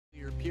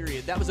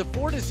period. That was a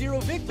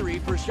 4-0 victory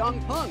for Xiang.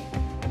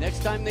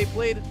 Next time they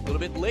played a little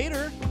bit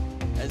later,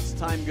 as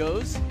time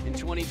goes, in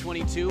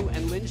 2022,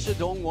 and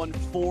ShiDong won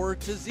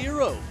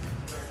 4-0.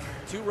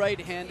 Two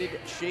right-handed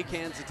shake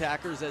hands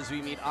attackers as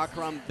we meet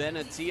Akram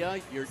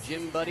Benatia, your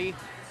gym buddy,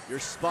 your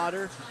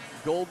spotter,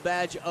 gold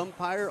badge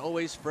umpire,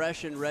 always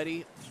fresh and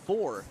ready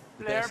for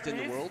the best in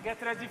the world.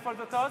 Get ready for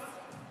the toss.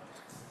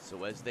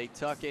 So as they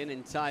tuck in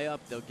and tie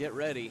up, they'll get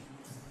ready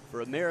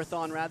for a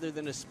marathon rather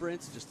than a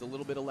sprint. Just a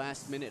little bit of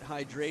last-minute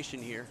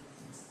hydration here.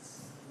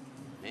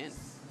 Man,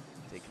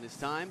 taking his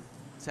time,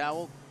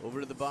 towel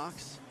over to the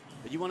box.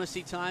 But you want to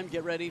see time,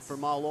 get ready for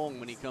Ma Long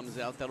when he comes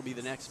out. That'll be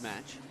the next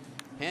match.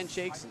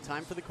 Handshakes and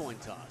time for the coin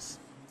toss.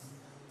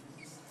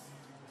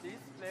 Please,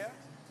 player.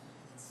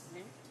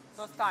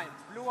 Toss time.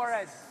 Blue or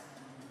red?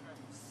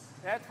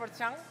 Red for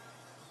Xiang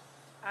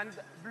and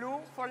blue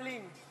for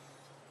Lin.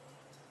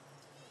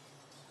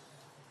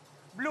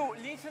 Blue,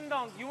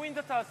 ShiDong, you win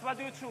the toss. What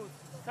do you choose?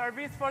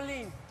 Service for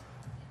Lin.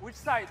 Which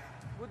side?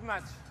 Good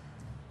match.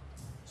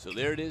 So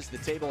there it is. The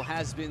table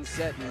has been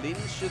set.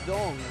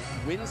 ShiDong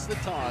wins the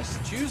toss,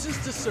 chooses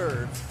to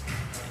serve.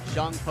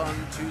 Xiang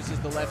chooses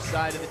the left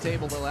side of the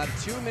table. They'll have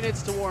 2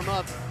 minutes to warm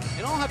up,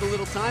 and I'll have a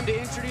little time to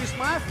introduce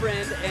my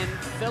friend and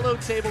fellow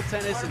table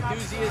tennis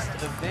enthusiast,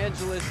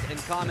 evangelist, and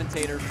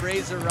commentator,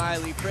 Fraser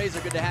Riley. Fraser,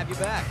 good to have you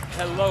back.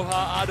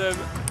 Aloha, Adam.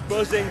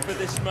 Buzzing for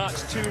this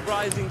match. Two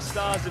rising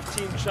stars of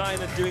Team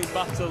China doing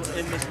battle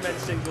in this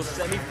men's singles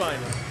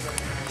semi-final.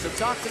 So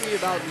talk to me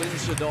about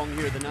ShiDong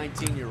here, the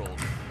 19-year-old.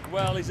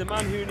 Well, he's a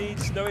man who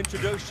needs no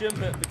introduction,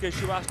 but because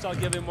you asked, I'll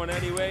give him one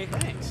anyway.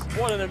 Thanks.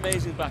 What an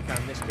amazing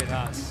backhand this kid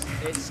has.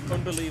 It's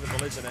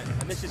unbelievable, isn't it?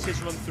 And this is his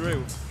run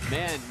through.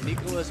 Man,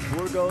 Nicholas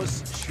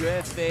Burgos,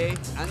 Xue Fei,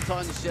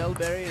 Anton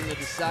Shelberry in the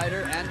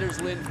decider. Anders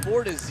Lind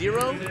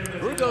 4-0.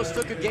 Burgos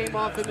took a game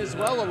off him as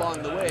well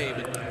along the way,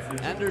 but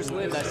Anders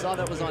Lind, I saw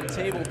that was on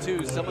table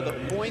 2. Some of the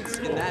points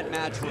in that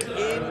match were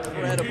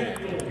incredible.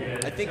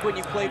 I think when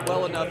you played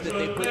well enough that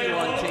they put you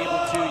on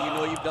table 2, you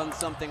know you've done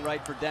something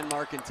right for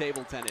Denmark in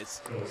table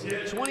tennis.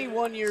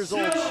 21 years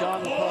old,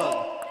 Xiang.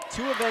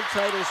 2 event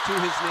titles to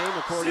his name,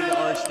 according to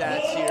our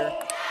stats here.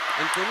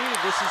 And for me,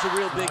 this is a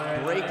real big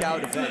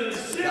breakout event.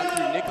 Got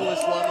through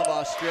Nicholas Lum of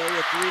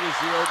Australia,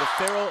 3-0. The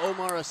Pharaoh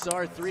Omar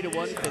Assar,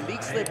 3-1.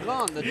 Felix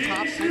Lebrun, the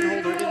top pin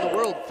holder in the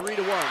world,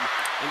 3-1.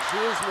 And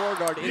Truls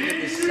Morgaard in the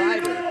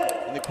decider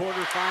in the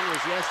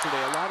quarterfinals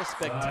yesterday. A lot of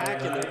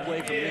spectacular play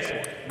from this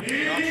one.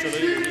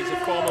 Absolutely. He's a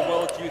former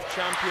world youth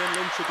champion.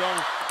 ShiDong,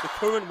 the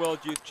current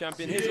world youth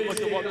champion. Here's a look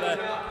at what they're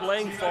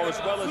playing for, as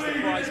well as the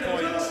prize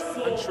points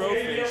and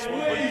trophies.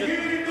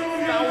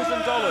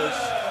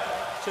 $100,000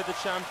 to the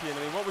champion. I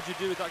mean, what would you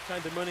do with that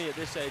kind of money at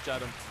this age,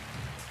 Adam?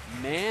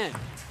 Man,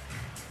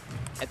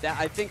 at that,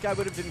 I think I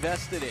would have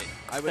invested it.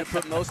 I would have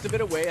put most of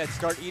it away. I'd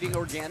start eating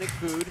organic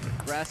food,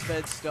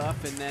 grass-fed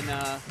stuff, and then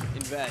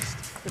invest.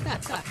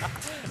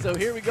 So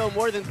here we go.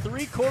 More than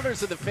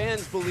 3/4 of the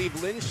fans believe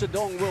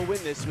ShiDong will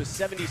win this, with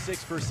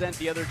 76%,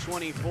 the other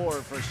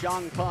 24% for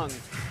Xiang.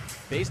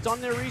 Based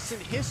on their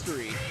recent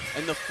history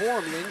and the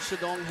form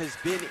ShiDong has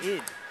been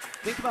in.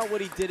 Think about what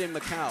he did in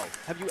Macau.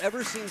 Have you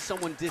ever seen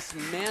someone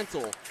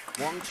dismantle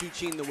Wang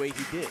Chuqin the way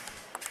he did?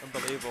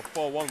 Unbelievable.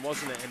 4-1,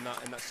 wasn't it, in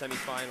that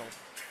semi-final?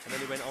 And then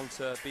he went on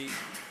to beat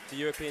the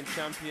European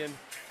champion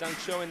Dang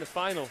Shou in the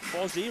final,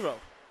 4-0.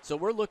 So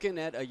we're looking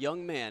at a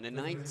young man, a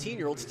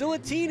 19-year-old, still a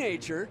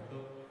teenager,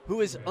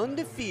 who is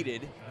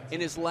undefeated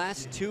in his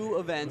last 2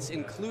 events,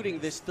 including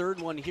this third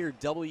one here,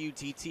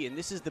 WTT. And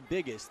this is the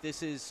biggest.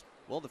 This is,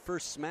 well, the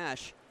first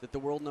smash that the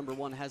world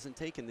 #1 hasn't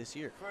taken this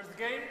year. First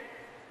game.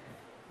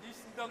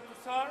 ShiDong to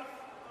serve.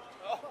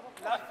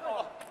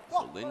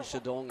 So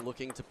ShiDong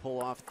looking to pull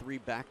off 3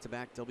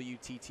 back-to-back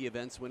WTT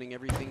events, winning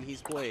everything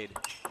he's played.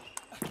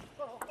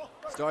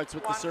 Starts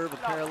with the serve, a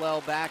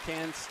parallel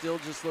backhand, still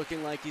just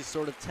looking like he's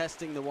sort of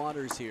testing the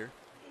waters here.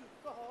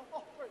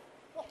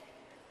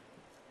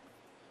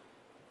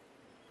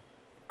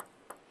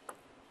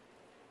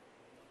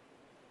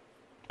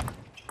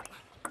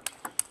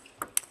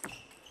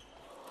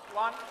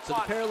 So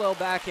the parallel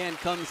backhand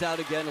comes out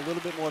again, a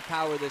little bit more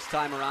power this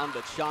time around,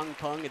 but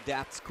Xiang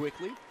adapts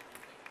quickly.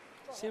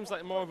 Seems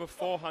like more of a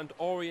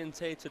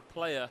forehand-orientated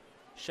player,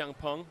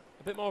 Xiang.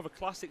 A bit more of a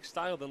classic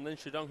style than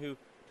ShiDong, who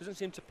doesn't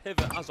seem to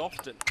pivot as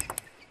often.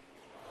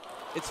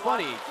 It's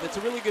funny, that's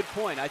a really good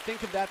point. I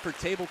think of that for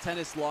table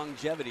tennis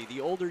longevity.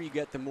 The older you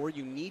get, the more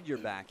you need your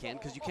backhand,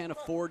 because you can't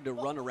afford to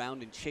run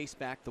around and chase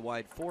back the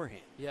wide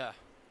forehand. Yeah.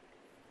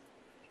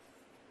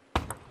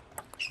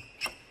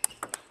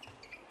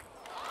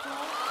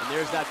 And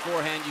there's that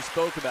forehand you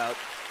spoke about.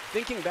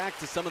 Thinking back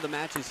to some of the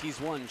matches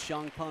he's won,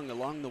 Xiang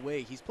along the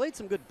way, he's played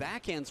some good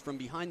backhands from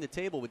behind the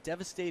table with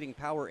devastating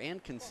power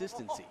and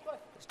consistency.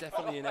 It's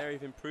definitely an area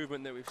of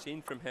improvement that we've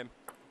seen from him.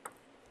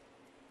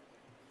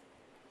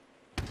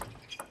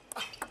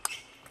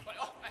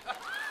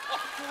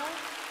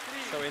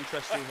 So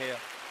interesting here.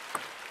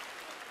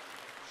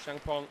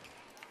 Xiang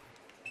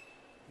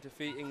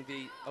defeating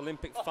the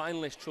Olympic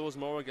finalist Truls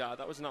Morgaard.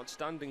 That was an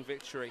outstanding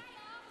victory.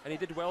 And he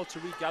did well to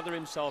regather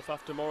himself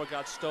after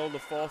Morgaard stole the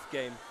 4th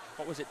game.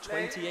 what was it,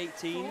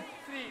 2018?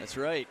 That's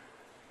right.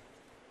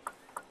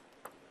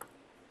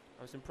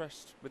 I was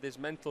impressed with his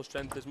mental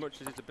strength as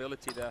much as his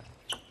ability there.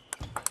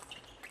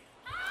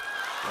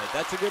 Right,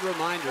 that's a good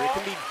reminder. It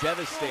can be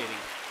devastating.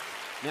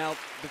 Now,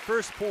 the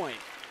first point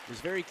was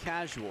very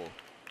casual,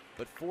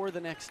 but 4 of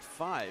the next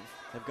 5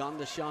 have gone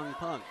to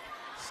Xiang.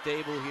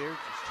 Stable here,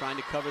 just trying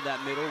to cover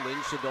that middle.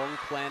 ShiDong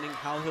planning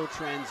how he'll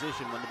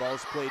transition when the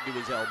ball's played to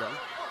his elbow.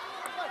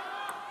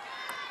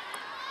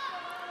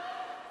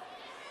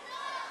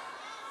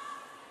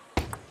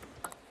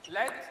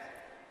 Let.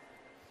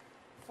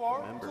 4,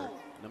 Remember, 2.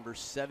 number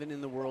 7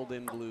 in the world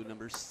in blue,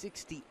 number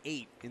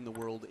 68 in the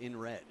world in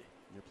red.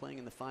 They're playing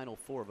in the final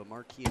 4 of a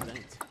marquee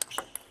event.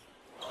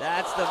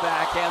 That's the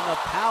backhand, the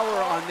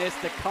power on this,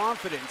 the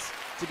confidence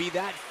to be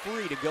that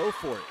free to go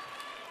for it.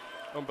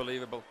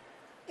 Unbelievable.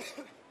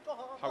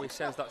 How he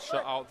sends that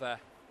shot out there.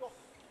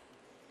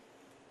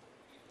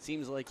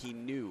 Seems like he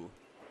knew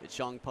that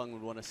Xiang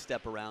would want to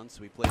step around,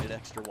 so he played it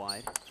extra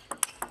wide.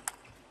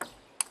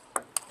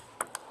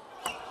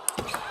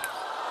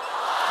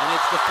 And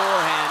it's the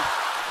forehand.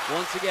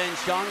 Once again,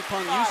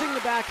 Xiang using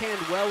the backhand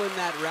well in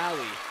that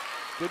rally.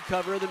 Good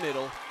cover of the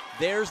middle.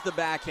 There's the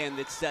backhand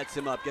that sets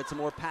him up, gets a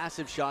more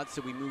passive shot,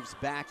 so he moves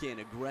back in,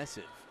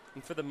 aggressive.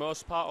 And for the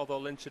most part, although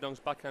ShiDong's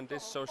backhand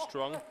is so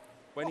strong,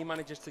 when he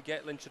manages to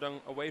get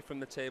ShiDong away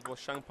from the table,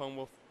 Xiang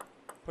will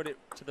put it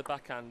to the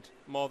backhand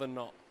more than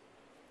not.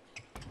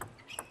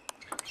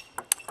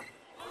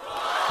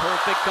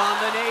 Perfect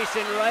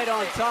combination right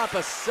on top,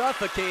 a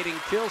suffocating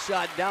kill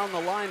shot down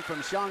the line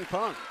from Xiang.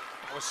 That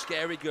was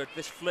scary good.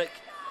 This flick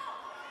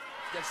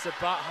gets the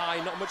bat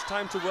high, not much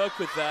time to work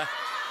with there.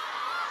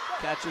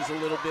 Catches a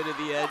little bit of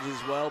the edge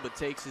as well, but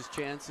takes his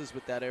chances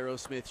with that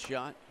Aerosmith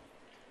shot.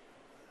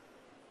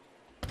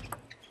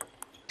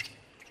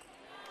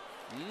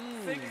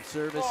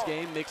 Service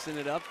game, mixing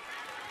it up.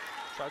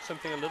 Tried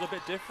something a little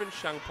bit different,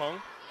 Xiang.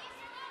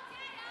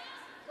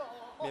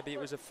 Maybe it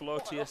was a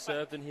floatier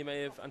serve than he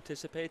may have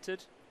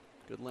anticipated.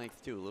 Good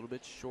length too, a little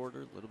bit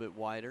shorter, a little bit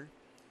wider.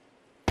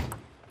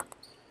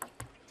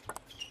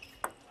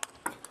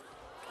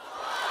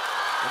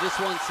 Well, this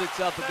one sits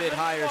up a bit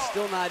higher,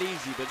 still not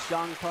easy, but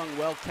Xiang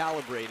well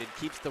calibrated,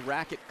 keeps the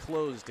racket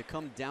closed to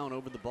come down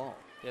over the ball.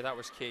 Yeah, that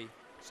was key.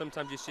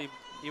 Sometimes you see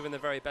even the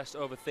very best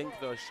overthink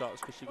those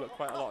shots because you've got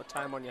quite a lot of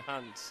time on your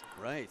hands.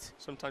 Right.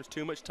 Sometimes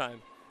too much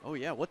time. Oh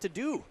yeah, what to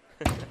do?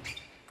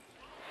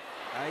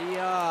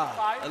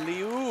 A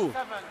Liu.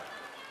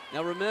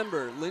 Now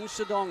remember,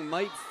 ShiDong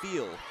might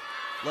feel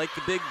like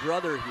the big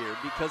brother here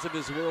because of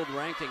his world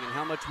ranking and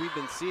how much we've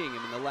been seeing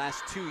him in the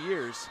last 2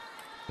 years.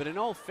 But in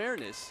all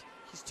fairness,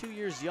 he's 2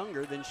 years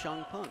younger than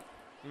Xiang.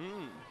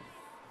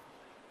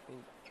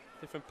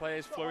 Different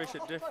players flourish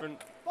at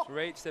different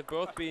rates. They've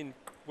both been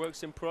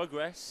works in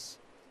progress.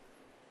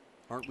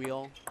 Aren't we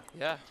all?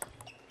 Yeah.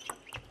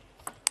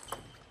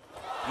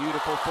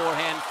 Beautiful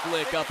forehand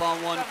flick up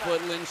on one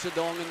foot.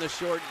 ShiDong in the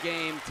short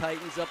game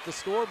tightens up the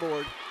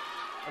scoreboard.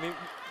 I mean,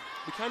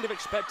 we kind of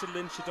expected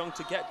ShiDong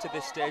to get to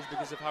this stage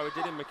because of how he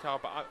did in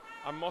Macau, but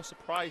I'm more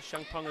surprised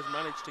Xiang has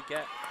managed to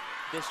get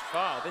this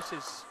far. This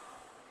is,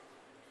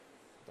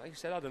 like you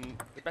said, Adam,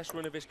 the best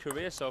run of his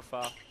career so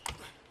far.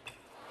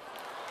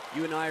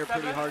 You and I are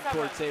pretty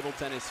hardcore table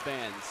tennis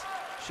fans.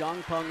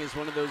 Xiang is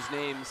one of those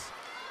names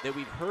that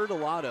we've heard a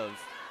lot of,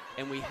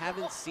 and we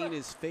haven't seen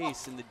his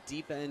face in the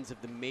deep ends of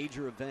the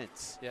major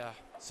events. Yeah.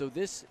 So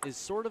this is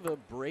sort of a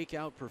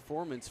breakout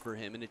performance for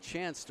him and a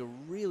chance to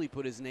really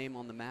put his name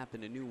on the map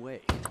in a new way.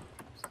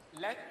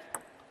 Let.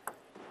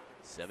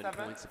 7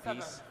 points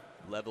apiece,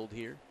 leveled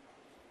here.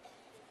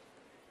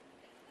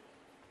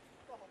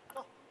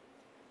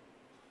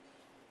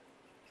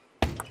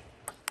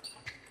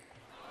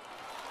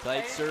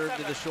 Tight serve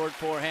to the short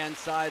forehand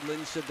side.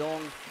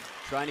 ShiDong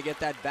trying to get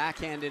that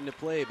backhand into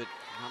play, but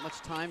not much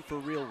time for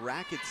real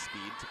racket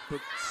speed to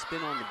put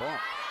spin on the ball.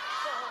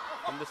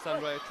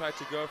 Understand why I tried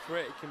to go for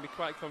it. It can be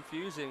quite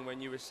confusing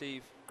when you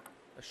receive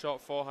a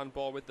short forehand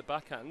ball with the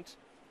backhand.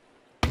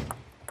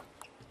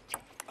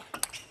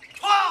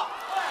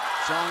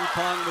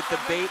 Xiang with the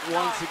bait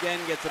once again,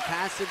 gets a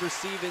passive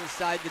receive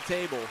inside the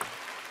table.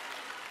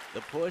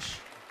 The push,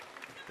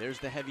 there's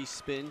the heavy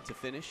spin to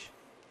finish.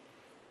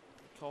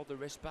 Called the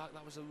wrist back.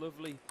 That was a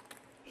lovely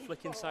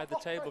flick inside the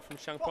table from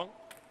Xiang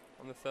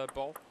on the third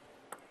ball.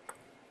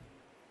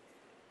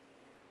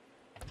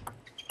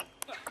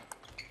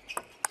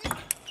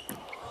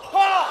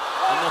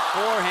 On the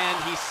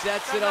forehand, he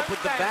sets it up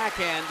with the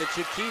backhand. The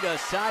Chiquita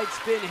side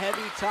spin,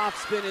 heavy top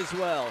spin as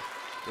well.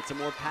 It's a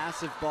more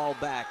passive ball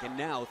back, and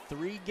now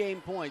 3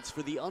 game points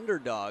for the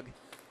underdog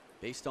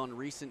based on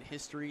recent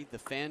history, the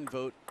fan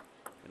vote,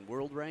 and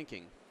world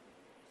ranking.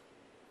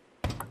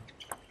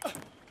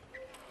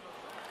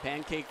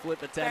 Pancake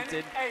flip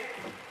attempted.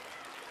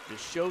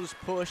 Just shows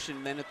push,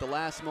 and then at the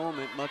last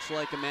moment, much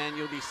like a man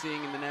you'll be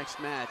seeing in the next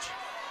match.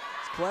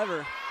 It's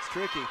clever, it's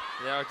tricky.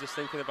 Yeah, I was just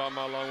thinking about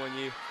Marlon when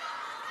you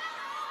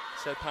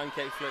said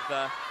pancake flip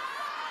there.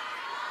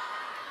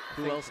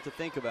 Who else to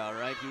think about,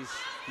 right?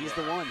 He's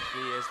the one.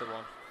 He is the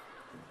one.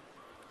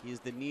 He is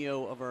the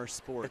Neo of our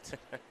sport.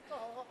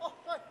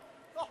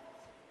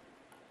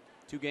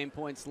 2 game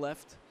points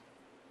left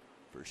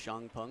for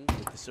Xiang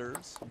with the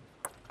serves.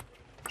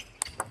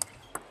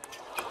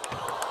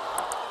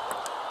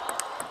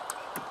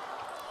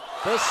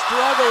 The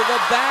struggle, the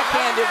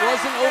backhand, it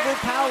wasn't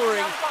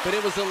overpowering, but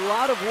it was a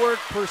lot of work,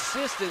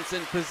 persistence,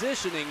 and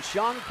positioning.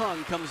 Xiang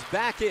comes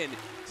back in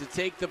to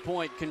take the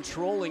point,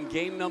 controlling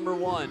game number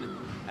 1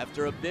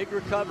 after a big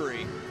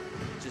recovery.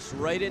 Just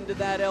right into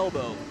that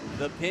elbow,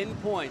 the pin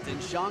point, and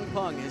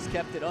Xiang has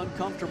kept it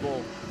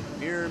uncomfortable.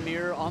 Mirror,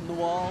 mirror on the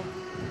wall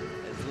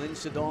as Lin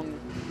ShiDong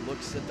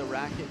looks at the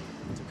racket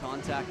to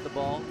contact the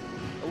ball.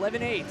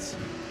 11-8.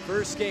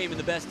 First game in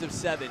the best of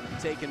 7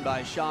 taken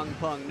by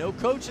Xiang. No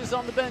coaches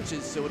on the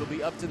benches, so it'll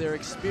be up to their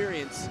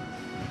experience,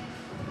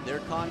 their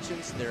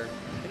conscience, their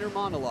inner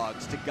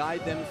monologues to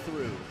guide them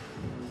through.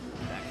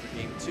 Back for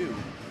game 2 in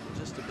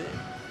just a bit.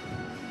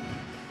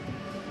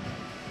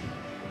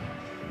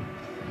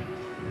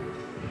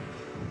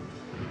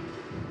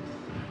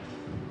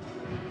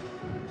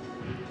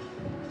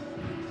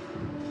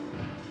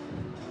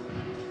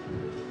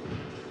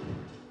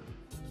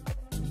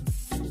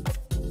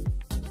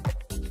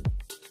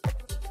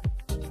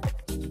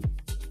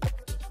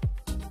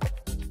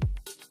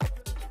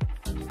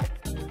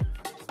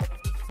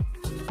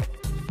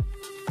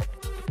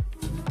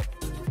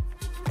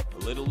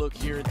 Little look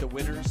here at the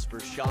winners for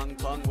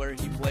Xiang where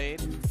he played.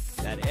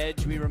 That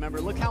edge, we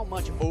remember, look how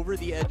much over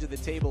the edge of the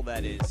table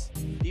that is.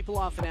 People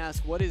often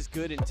ask, what is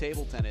good in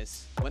table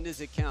tennis? When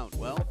does it count?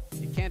 Well,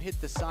 it can't hit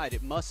the side.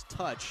 It must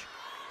touch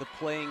the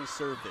playing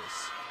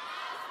surface,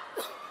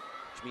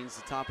 which means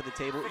the top of the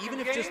table, even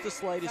if just the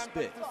slightest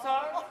bit.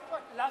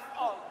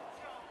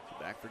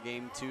 Back for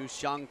game 2,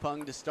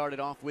 Xiang to start it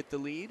off with the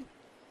lead.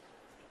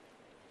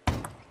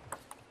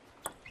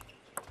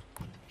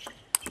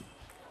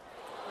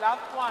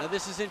 Now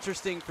this is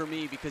interesting for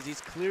me because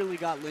he's clearly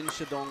got Lin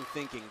ShiDong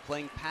thinking,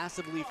 playing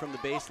passively from the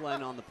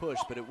baseline on the push,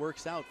 but it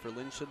works out for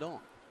Lin ShiDong.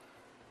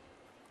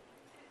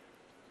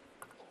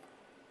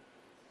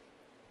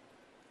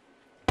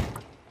 Yeah,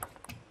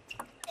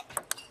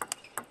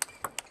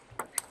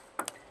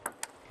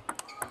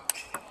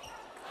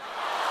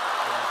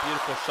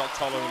 beautiful shot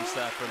tolerance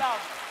there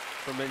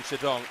from Lin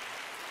ShiDong.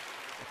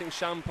 I think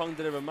Xiang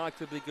did a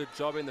remarkably good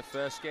job in the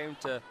first game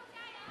to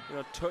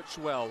touch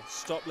well,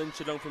 stop Lin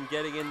ShiDong from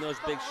getting in those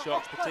big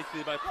shots,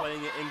 particularly by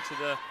playing it into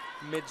the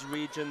mids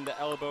region, the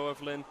elbow of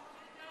Lin.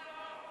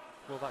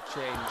 Will that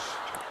change?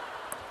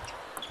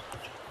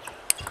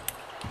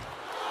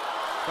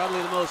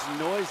 Probably the most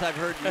noise I've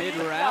heard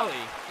mid-rally.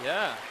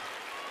 Yeah.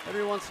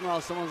 Every once in a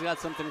while, someone's got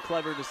something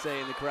clever to say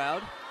in the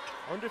crowd.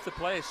 I wonder if the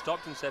player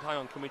stopped and said, hang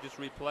on, can we just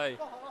replay?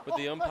 Would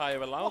the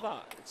umpire allow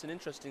that? It's an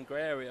interesting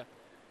grey area.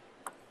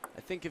 I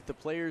think if the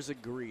players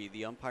agree,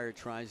 the umpire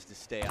tries to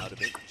stay out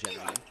of it,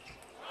 generally.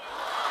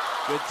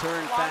 Good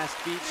turn, fast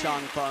feet,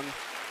 Xiang.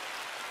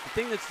 The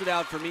thing that stood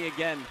out for me,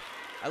 again,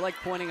 I like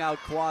pointing out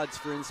quads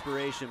for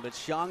inspiration, but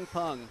Xiang,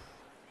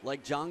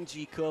 like Zhang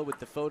Jike with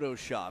the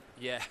Photoshop.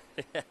 Yeah.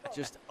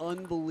 Just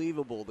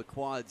unbelievable, the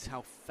quads,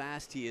 how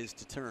fast he is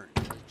to turn.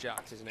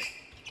 Jacked, isn't it?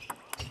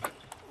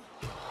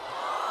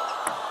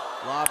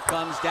 Lob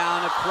comes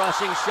down, a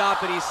crushing shot,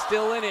 but he's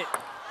still in it.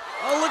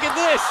 Oh, look at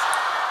this!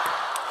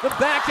 The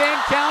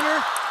backhand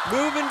counter,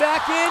 moving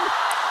back in.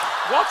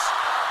 What?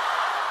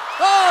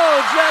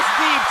 Oh, just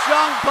deep.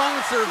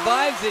 Xiang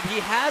survives it. He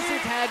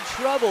hasn't had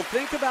trouble.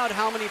 Think about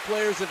how many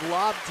players have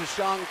lobbed to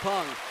Xiang.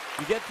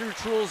 You get through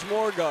Truls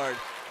Morgard.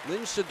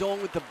 Lin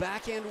ShiDong with the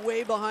backhand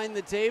way behind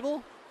the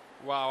table.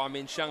 Wow, I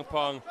mean,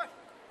 Xiang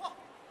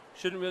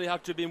shouldn't really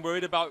have to have been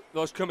worried about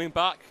those coming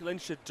back. Lin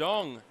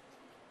ShiDong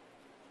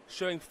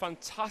showing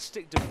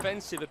fantastic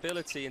defensive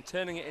ability and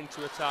turning it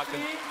into attack.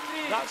 And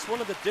that's one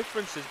of the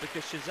differences,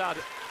 because Shazad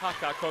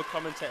Hak, our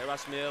co-commentator,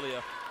 asked me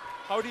earlier,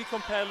 how do you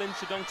compare Lin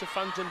ShiDong to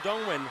Fan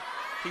Zhendong when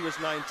he was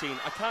 19?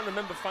 I can't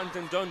remember Fan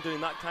Zhendong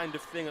doing that kind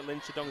of thing at Lin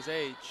ShiDong's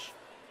age.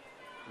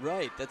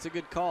 Right, that's a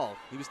good call.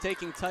 He was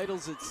taking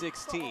titles at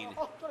 16,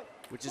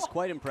 which is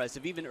quite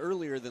impressive, even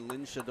earlier than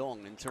Lin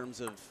ShiDong in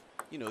terms of,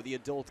 the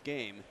adult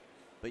game.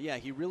 But yeah,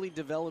 he really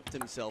developed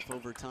himself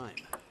over time.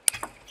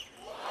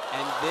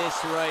 And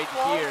this right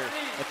here,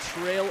 a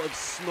trail of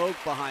smoke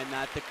behind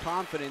that, the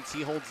confidence,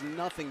 he holds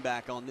nothing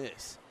back on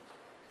this.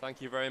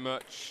 Thank you very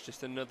much.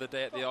 Just another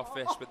day at the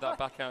office with that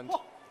backhand.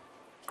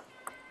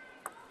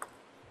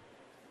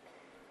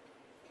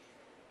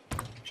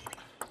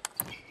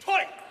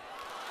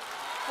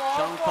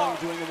 Xiang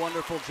doing a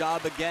wonderful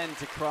job again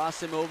to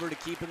cross him over to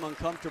keep him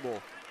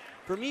uncomfortable.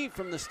 For me,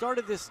 from the start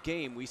of this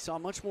game, we saw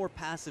much more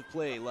passive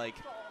play. Like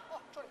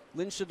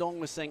Lin ShiDong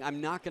was saying,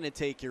 I'm not going to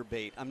take your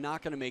bait. I'm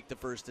not going to make the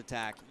first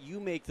attack. You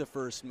make the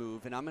first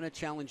move, and I'm going to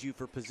challenge you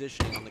for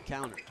positioning on the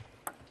counter.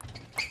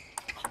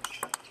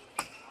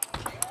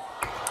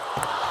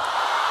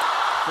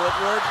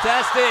 Footwork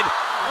tested.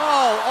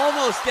 Oh,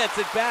 almost gets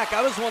it back.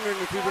 I was wondering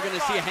if we were going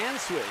to see a hand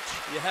switch.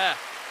 Yeah,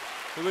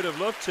 we would have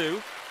loved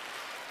to.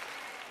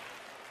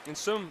 In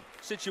some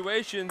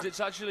situations,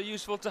 it's actually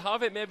useful to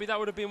have it. Maybe that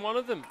would have been one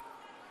of them.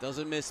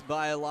 Doesn't miss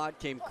by a lot,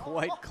 came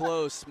quite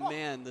close.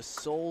 Man, the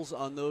soles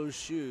on those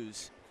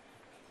shoes.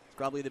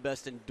 probably the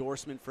best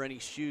endorsement for any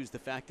shoes, the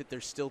fact that they're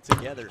still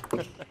together.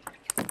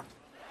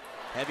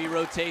 Heavy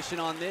rotation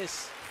on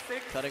this.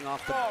 Cutting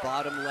off the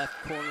bottom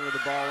left corner of the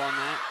ball on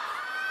that.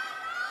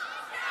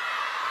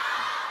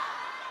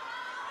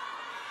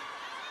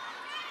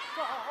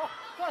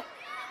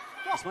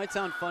 This might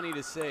sound funny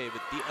to say,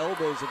 but the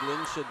elbows of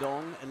Lin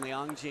ShiDong and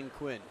Liang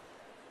Jingquin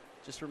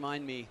just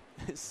remind me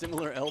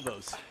similar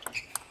elbows.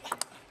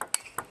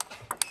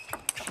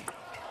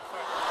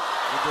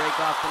 Break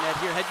off the net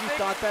here. Had you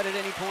thought that at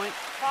any point?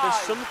 There's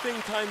something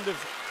kind of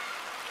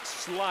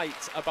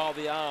slight about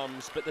the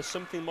arms, but there's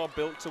something more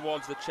built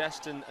towards the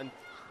chest and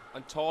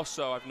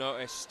torso, I've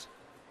noticed.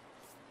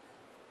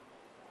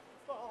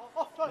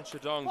 And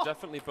ShiDong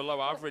definitely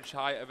below average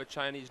height of a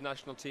Chinese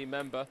national team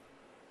member.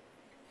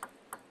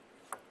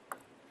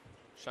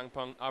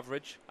 Xiang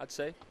average, I'd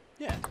say.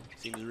 Yeah,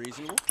 seems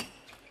reasonable.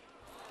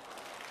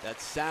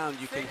 That sound,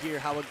 you can hear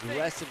how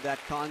aggressive that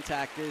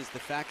contact is. The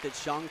fact that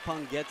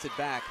Xiang gets it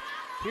back.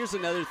 Here's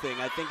another thing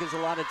I think is a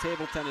lot of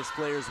table tennis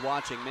players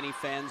watching, many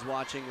fans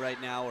watching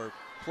right now or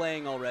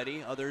playing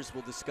already. Others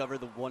will discover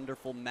the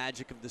wonderful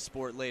magic of the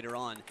sport later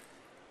on.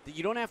 That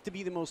you don't have to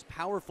be the most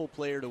powerful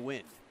player to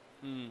win.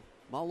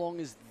 Ma Long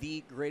is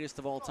the greatest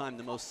of all time,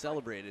 the most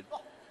celebrated.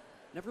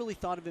 Never really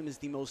thought of him as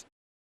the most.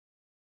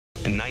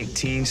 In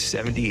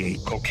 1978,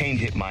 cocaine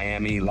hit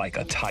Miami like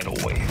a tidal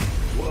wave.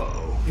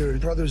 Whoa. Your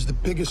brother's the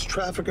biggest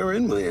trafficker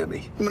in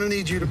Miami. I'm gonna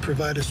need you to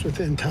provide us with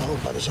intel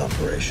about his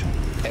operation.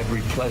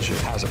 Every pleasure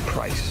has a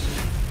price.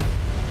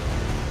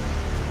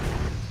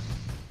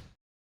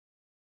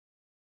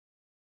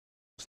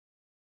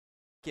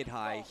 Get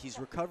high, he's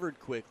recovered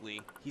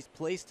quickly, he's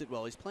placed it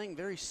well, he's playing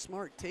very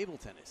smart table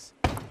tennis.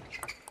 Good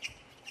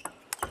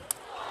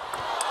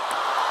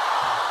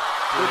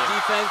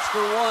defense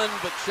for one,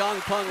 but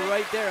Xiang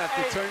right there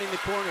after turning the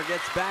corner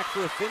gets back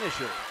for a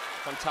finisher.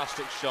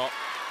 Fantastic shot,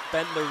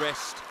 bent the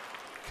wrist,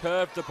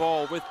 curved the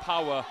ball with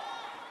power.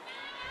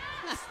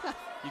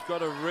 You've got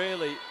to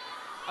really,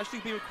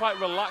 actually be quite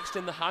relaxed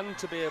in the hand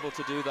to be able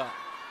to do that.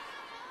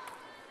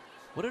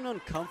 What an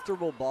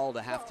uncomfortable ball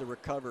to have to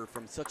recover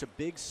from such a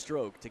big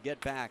stroke to get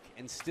back,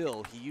 and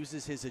still he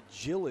uses his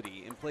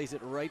agility and plays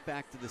it right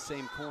back to the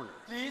same corner.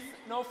 Please,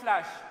 no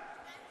flash.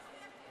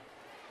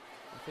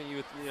 I think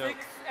when you're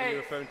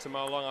referring to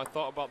Ma Long, I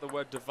thought about the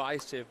word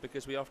divisive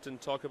because we often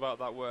talk about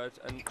that word,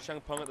 and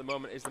Xiang at the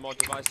moment is the more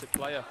divisive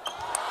player.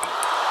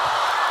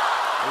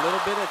 A little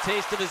bit of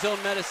taste of his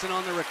own medicine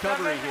on the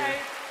recovery here.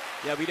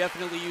 Yeah, we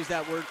definitely use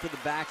that word for the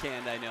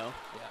backhand, I know.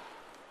 Yeah.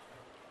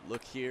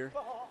 Look here.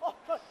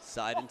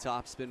 Side and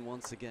top spin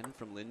once again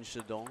from Lin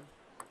ShiDong.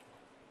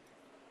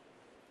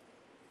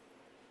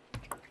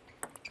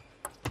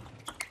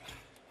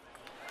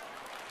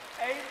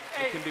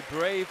 It can be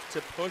brave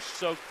to push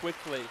so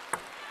quickly.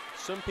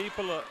 Some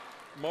people are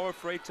more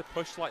afraid to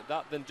push like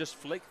that than just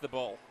flick the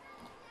ball.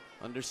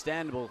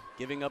 Understandable,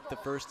 giving up the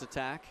first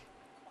attack,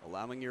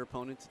 allowing your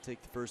opponent to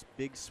take the first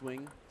big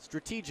swing,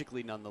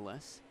 strategically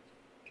nonetheless.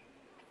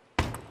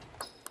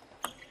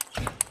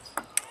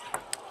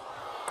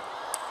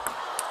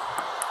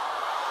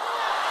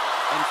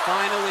 And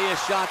finally a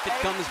shot that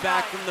comes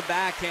back from the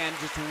backhand,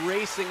 just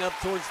racing up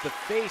towards the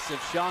face of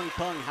Xiang,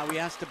 how he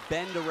has to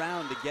bend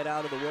around to get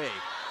out of the way.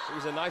 It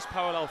was a nice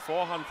parallel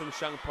forehand from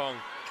Xiang.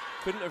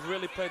 Couldn't have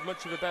really played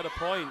much of a better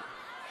point.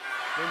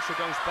 Lin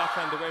ShiDong's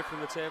backhand away from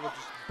the table,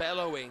 just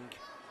bellowing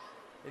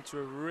into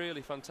a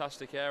really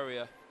fantastic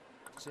area.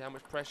 See how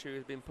much pressure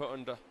he's been put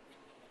under.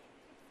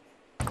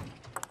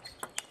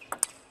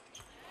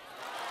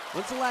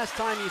 When's the last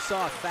time you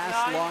saw a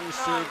fast, long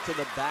serve to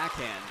the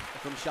backhand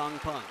from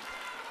Xiang?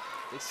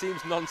 It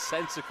seems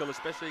nonsensical,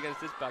 especially against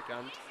this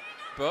backhand,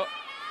 but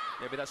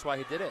maybe that's why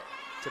he did it,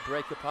 to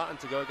break apart and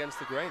to go against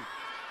the grain.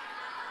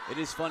 It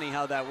is funny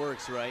how that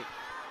works, right?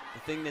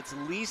 The thing that's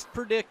least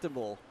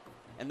predictable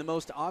and the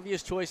most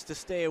obvious choice to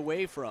stay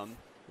away from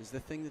is the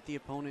thing that the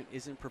opponent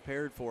isn't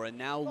prepared for, and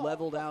now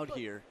leveled out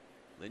here.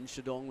 Lin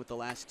ShiDong with the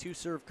last two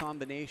serve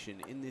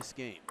combination in this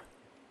game.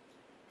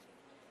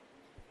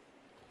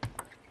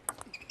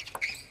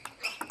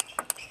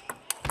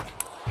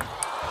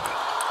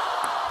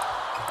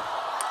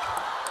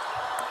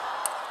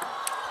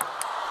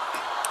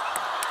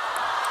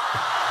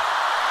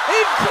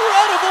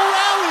 Incredible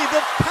rally,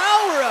 the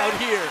power out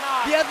here,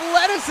 the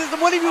athleticism.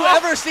 When have you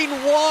ever seen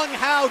Wang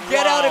Hao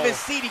get out of his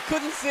seat? He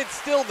couldn't sit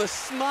still. The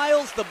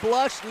smiles, the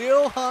blush,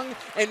 Liu Heng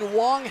and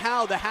Wang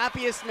Hao, the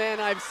happiest man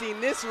I've seen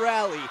this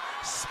rally.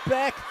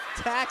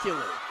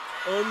 Spectacular.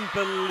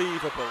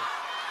 Unbelievable.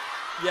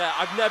 Yeah,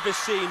 I've never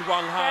seen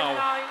Wang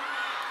Hao,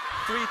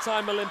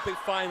 three-time Olympic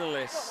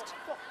finalist,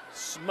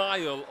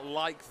 smile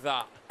like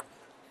that.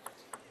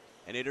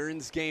 And it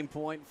earns game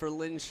point for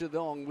Lin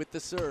ShiDong with the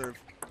serve.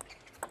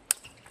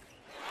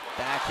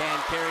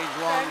 Backhand carries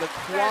long, the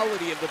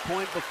quality of the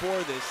point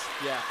before this.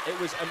 Yeah, it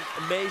was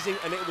amazing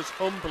and it was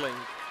humbling.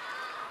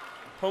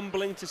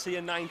 Humbling to see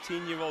a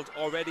 19-year-old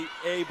already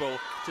able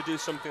to do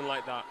something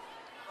like that.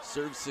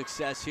 Serve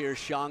success here,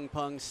 Xiang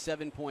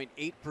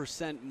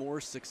 7.8%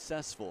 more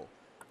successful.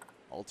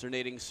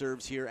 Alternating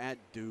serves here at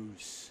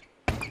deuce.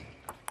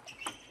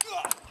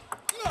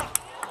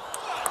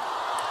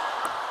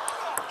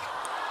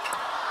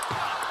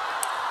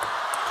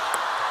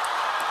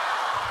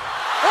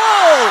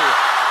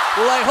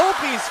 I hope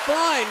he's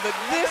fine, but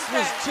this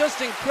was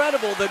just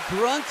incredible, the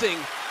grunting.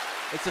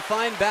 It's a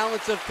fine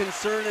balance of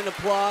concern and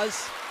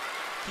applause.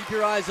 Keep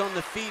your eyes on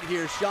the feet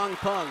here, Xiang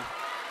Peng.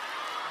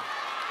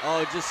 Oh,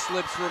 it just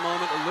slips for a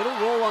moment. A little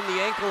roll on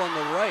the ankle on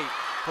the right.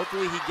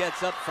 Hopefully he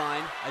gets up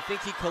fine. I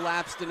think he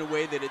collapsed in a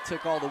way that it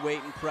took all the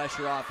weight and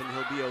pressure off, and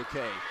he'll be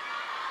okay.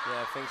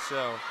 Yeah, I think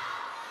so.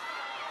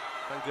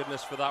 Thank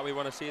goodness for that. We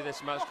want to see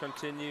this match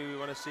continue. We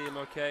want to see him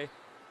okay.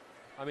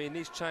 I mean,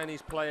 these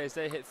Chinese players,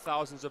 they hit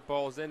thousands of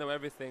balls. They know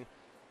everything.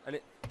 And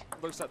it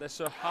looks like they're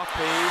so happy.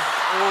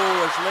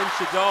 Oh, as Lin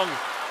ShiDong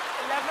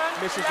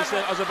misses the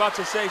same. I was about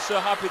to say, so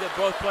happy that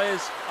both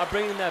players are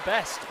bringing their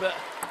best, but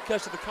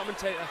curse to the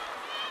commentator.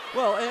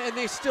 Well, and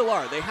they still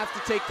are. They have to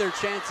take their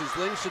chances.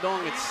 Lin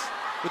ShiDong, it's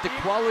with the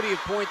quality of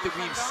point that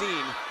we've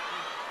seen,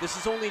 this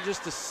is only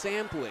just a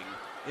sampling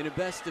in a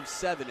best of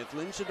 7. If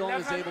Lin ShiDong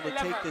is able to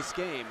take this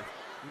game,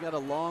 we've got a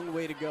long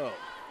way to go.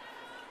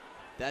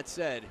 That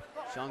said,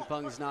 Xiang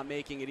Peng's not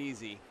making it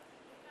easy.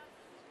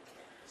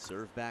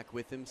 Serve back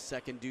with him,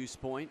 second deuce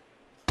point.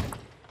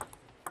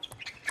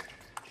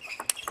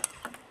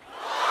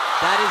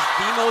 That is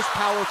the most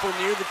powerful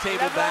near the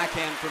table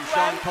backhand from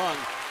Xiang Peng.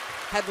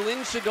 Had Lin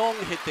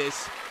ShiDong hit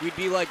this, we'd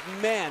be like,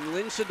 man,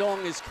 Lin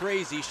ShiDong is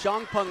crazy.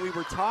 Xiang Peng, we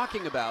were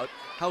talking about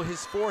how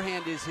his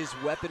forehand is his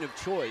weapon of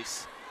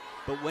choice.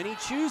 But when he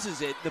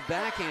chooses it, the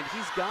backhand,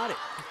 he's got it.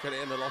 Got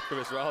it in the locker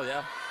as well,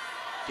 yeah.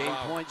 Game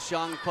point,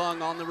 Xiang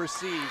Peng on the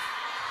receive.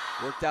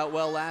 Worked out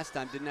well last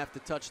time, didn't have to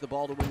touch the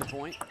ball to win the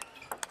point.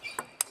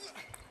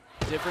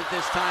 Different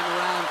this time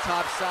around,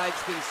 top side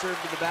spin serve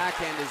to the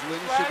backhand as Lin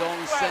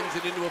ShiDong sends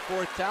it into a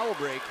fourth towel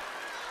break.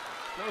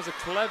 That was a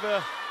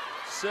clever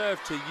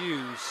serve to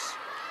use.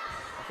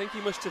 I think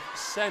he must have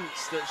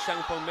sensed that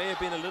Xiang Peng may have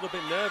been a little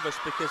bit nervous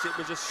because it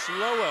was a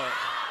slower,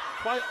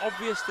 quite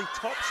obviously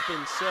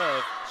topspin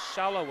serve,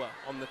 shallower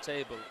on the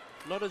table.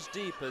 Not as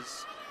deep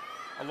as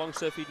a long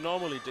serve he'd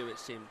normally do, it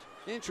seemed.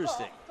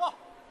 Interesting.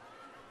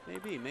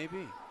 Maybe,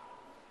 maybe.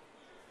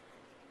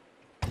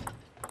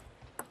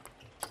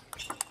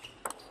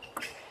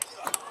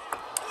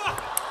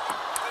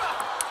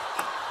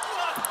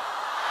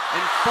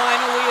 And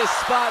finally a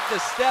spot to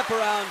step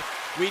around.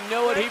 We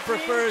know what he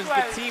prefers,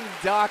 the team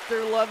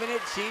doctor loving it.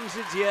 Qin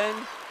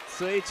Zhijian,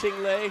 Sui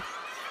Qinglei.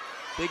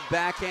 Big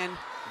backhand.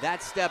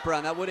 That step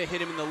around, that would have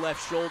hit him in the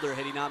left shoulder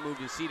had he not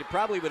moved his seat. It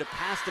probably would have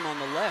passed him on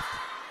the left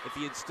if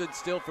he had stood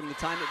still from the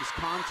time it was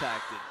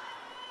contacted.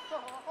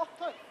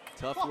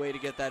 Tough way to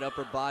get that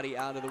upper body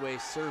out of the way.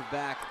 Serve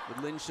back with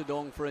Lin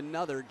ShiDong for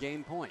another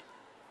game point.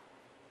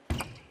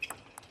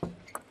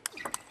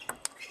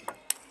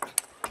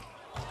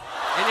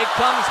 And it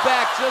comes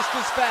back just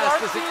as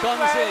fast as it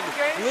comes in.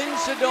 Lin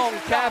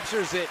ShiDong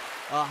captures it.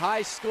 A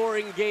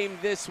high-scoring game,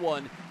 this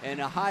one,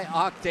 and a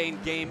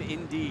high-octane game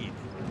indeed.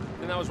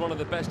 And that was one of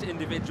the best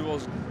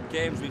individuals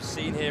games we've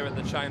seen here at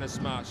the China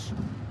Smash.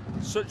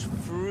 Such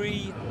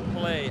free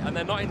play, and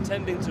they're not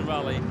intending to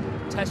rally.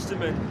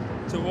 Testament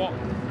to what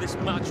this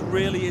match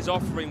really is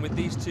offering with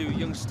these two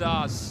young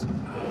stars.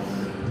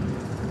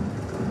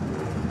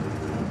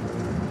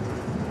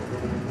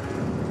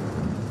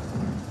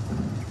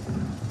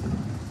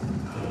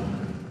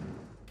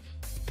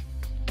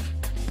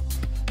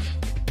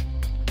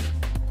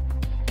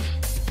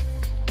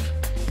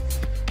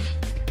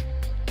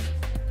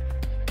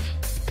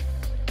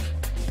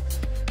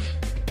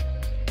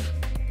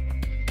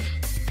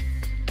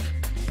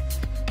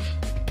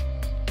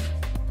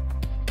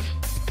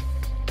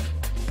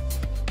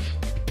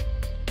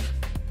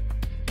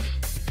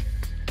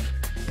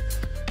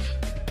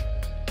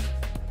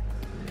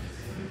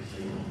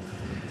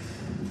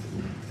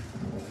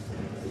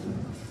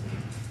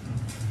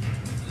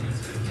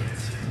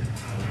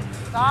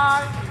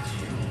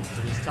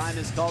 So this time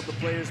is called. The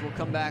players will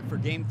come back for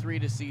game 3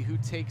 to see who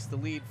takes the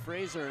lead.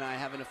 Fraser and I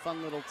having a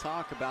fun little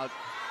talk about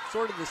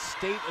sort of the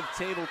state of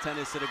table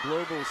tennis at a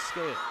global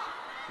scale.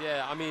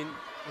 Yeah, I mean,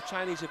 the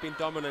Chinese have been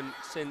dominant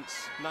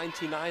since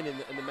 '99 in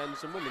the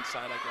men's and women's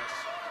side, I guess.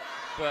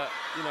 But,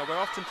 you know, we're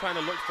often trying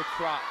to look for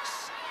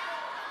cracks.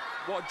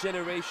 What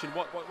generation,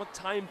 what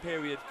time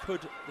period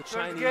could the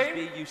Chinese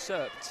be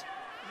usurped?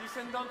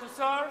 Listen down to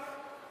serve,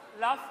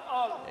 laugh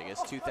all. I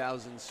guess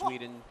 2000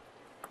 Sweden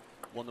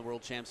won the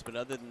world champs, but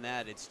other than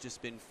that, it's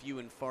just been few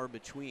and far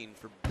between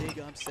for big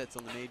upsets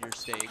on the major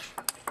stage.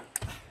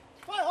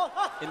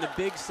 In the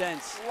big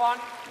sense,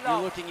 you're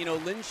looking, you know,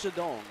 Lin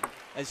ShiDong,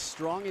 as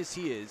strong as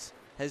he is,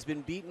 has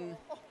been beaten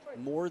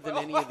more than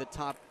any of the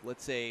top,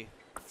 let's say,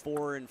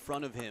 4 in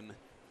front of him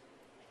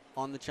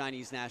on the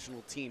Chinese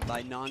national team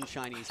by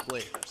non-Chinese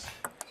players.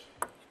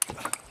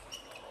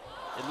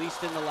 At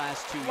least in the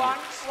last 2 years.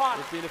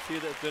 There's been a few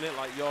that have done it,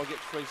 like Jorgic,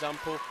 for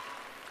example.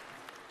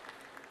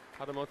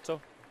 Hadamoto.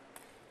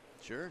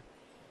 Sure.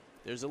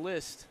 There's a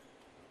list.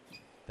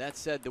 That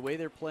said, the way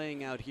they're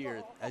playing out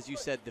here, as you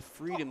said, the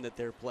freedom that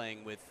they're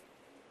playing with,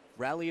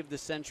 Rally of the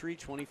Century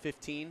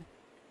 2015,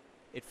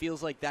 it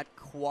feels like that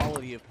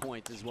quality of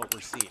point is what we're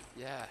seeing.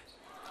 Yeah.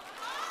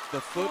 The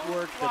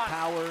footwork, the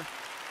power,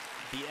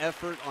 the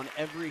effort on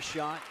every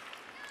shot.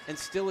 And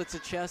still it's a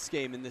chess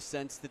game in the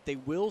sense that they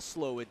will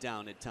slow it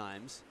down at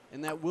times,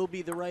 and that will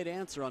be the right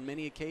answer on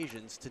many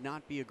occasions, to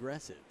not be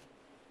aggressive.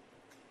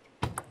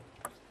 More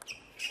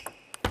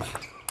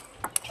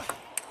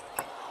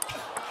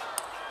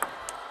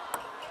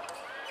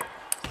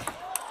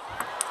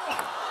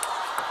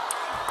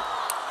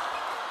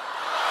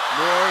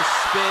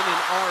spin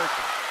and arc.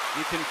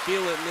 You can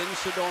feel it. Lin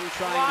ShiDong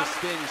trying to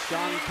spin.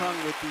 Xiang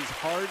Peng with these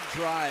hard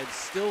drives.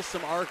 Still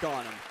some arc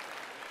on him.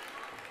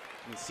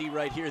 You can see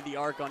right here the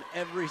arc on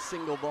every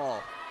single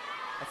ball.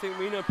 I think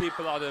we know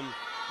people, Adam,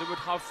 that would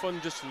have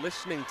fun just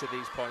listening to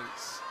these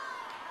points.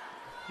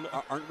 No,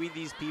 aren't we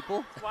these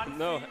people?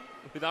 No,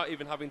 without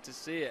even having to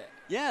see it.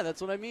 Yeah, that's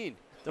what I mean.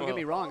 Don't get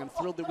me wrong. I'm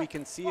thrilled that we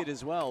can see it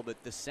as well,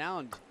 but the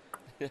sound,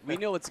 we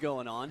know what's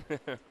going on.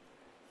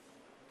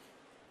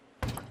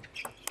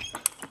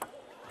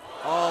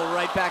 Oh,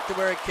 right back to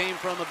where it came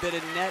from. A bit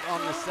of net on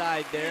the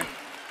side there.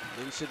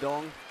 Lin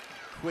ShiDong,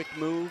 quick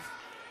move.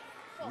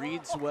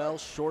 Reads well,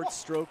 short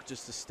stroke,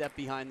 just a step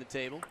behind the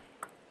table.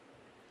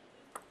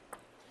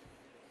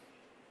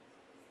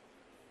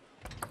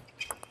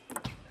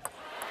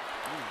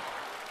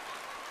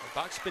 A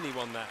backspin he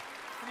won there.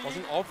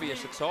 Wasn't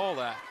obvious at all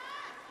there.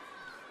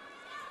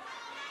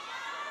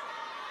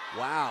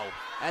 Wow,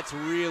 that's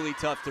really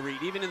tough to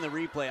read. Even in the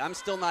replay, I'm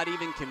still not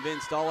even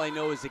convinced. All I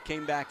know is it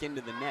came back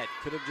into the net.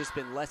 Could have just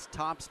been less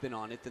topspin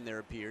on it than there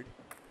appeared.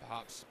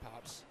 Perhaps.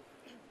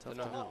 Tough to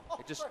know.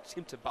 It just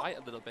seemed to bite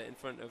a little bit in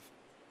front of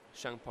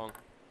Xiang Peng.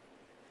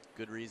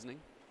 Good reasoning.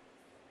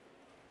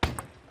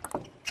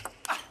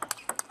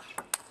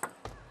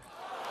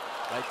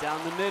 Right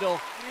down the middle,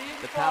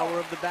 the power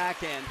of the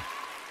backhand.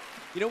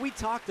 You know, we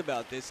talked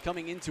about this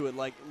coming into it,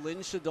 like Lin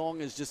ShiDong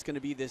is just going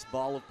to be this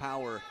ball of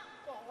power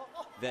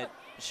that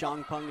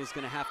Xiang Peng is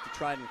going to have to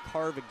try and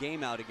carve a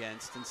game out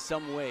against in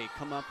some way,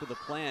 come up with a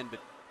plan. But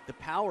the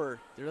power,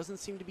 there doesn't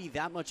seem to be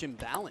that much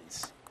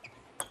imbalance.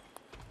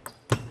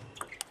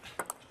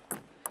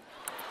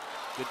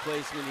 Good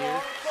placement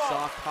here.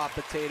 Soft hot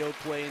potato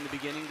play in the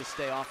beginning to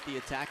stay off the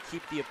attack,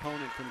 keep the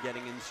opponent from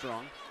getting in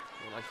strong.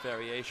 A nice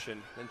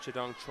variation. Then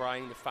ShiDong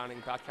trying the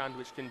fanning backhand,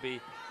 which can be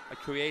a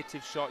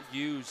creative shot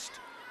used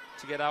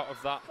to get out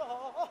of that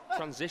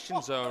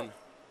transition zone.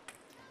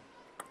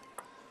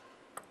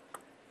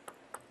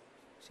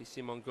 See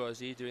Simon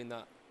Gauzy doing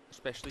that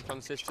especially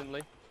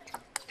consistently.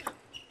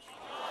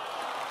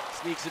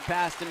 Sneaks it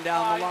past him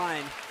down the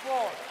line.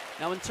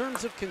 Now in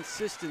terms of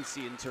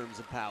consistency, in terms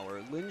of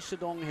power, Lin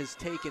ShiDong has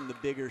taken the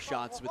bigger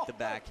shots with the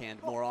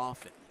backhand more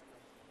often.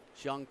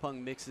 Xiang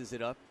Peng mixes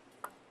it up,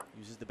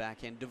 uses the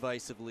backhand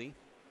divisively,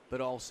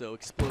 but also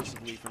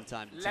explosively from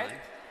time to time.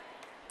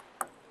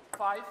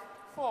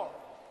 5-4.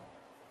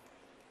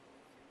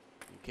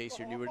 In case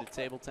you're newer to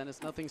table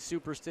tennis, nothing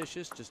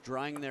superstitious, just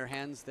drying their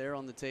hands there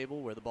on the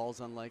table where the ball's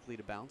unlikely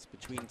to bounce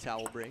between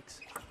towel breaks.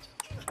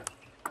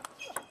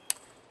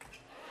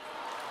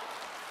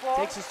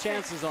 Takes his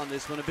chances on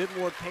this one, a bit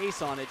more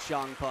pace on it,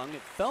 Xiang Peng.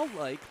 It felt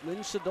like Lin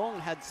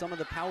ShiDong had some of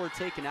the power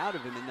taken out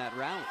of him in that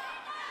round.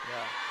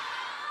 Yeah.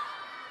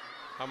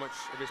 How much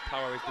of his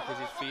power is because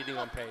he's feeding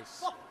on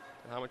pace,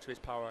 and how much of his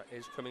power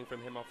is coming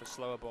from him off a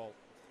slower ball.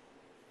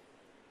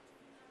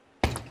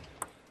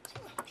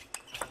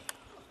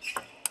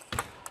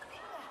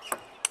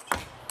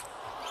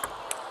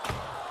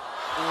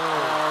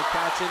 Oh,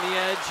 catching the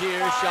edge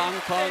here, Xiang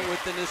Peng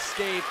with an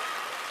escape.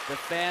 The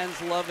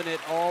fans loving it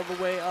all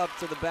the way up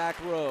to the back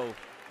row.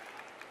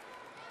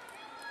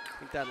 I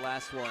think that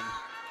last one,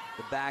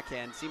 the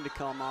backhand, seemed to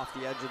come off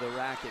the edge of the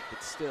racket,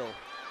 but still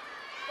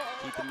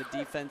keeping the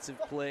defensive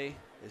play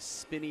as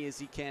spinny as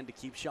he can to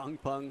keep Xiang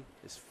Peng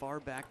as far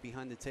back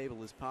behind the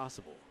table as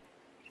possible.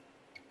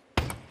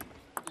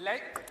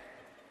 Leg.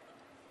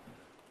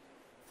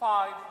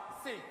 5-6.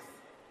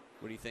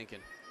 What are you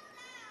thinking?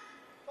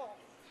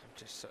 I'm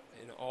just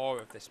in awe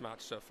of this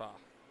match so far.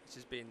 This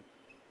has been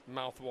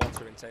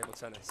mouth-watering table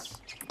tennis.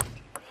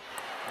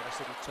 Nice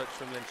little touch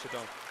from Lin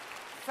ShiDong.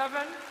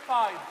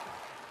 7-5.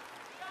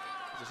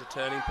 There's a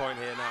turning point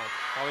here now.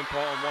 How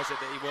important was it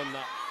that he won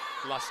that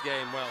last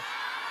game? Well,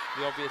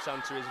 the obvious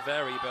answer is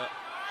very, but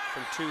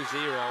from 2-0, it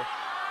would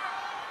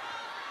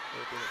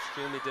have been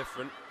extremely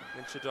different.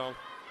 Lin ShiDong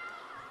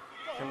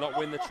cannot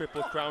win the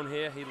Triple Crown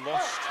here. He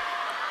lost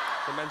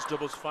the men's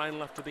doubles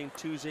final after being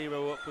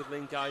 2-0 up with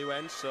Lin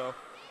Gaiyuan, so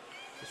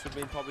this would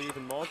mean probably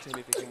even more to him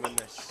if he can win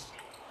this.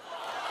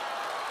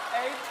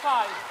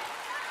 8-5.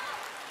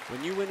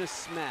 When you win a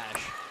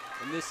smash,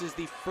 and this is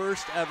the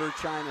first ever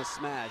China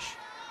smash,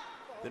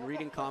 been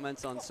reading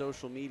comments on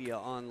social media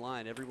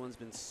online. Everyone's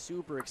been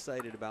super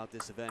excited about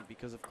this event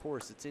because, of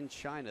course, it's in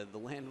China, the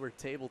land where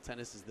table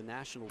tennis is the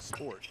national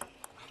sport.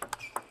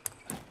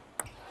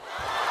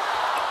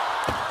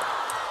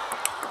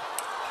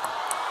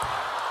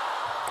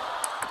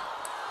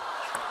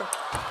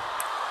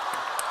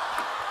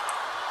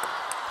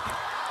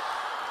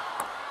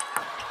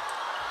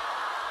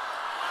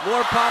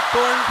 More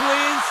popcorn,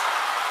 please.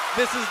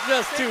 This is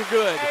just too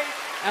good.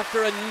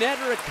 After a net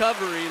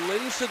recovery,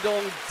 Lin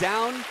ShiDong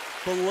down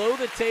below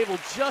the table,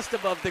 just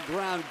above the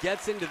ground,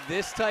 gets into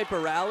this type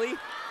of rally.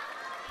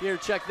 Here,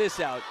 check this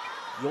out.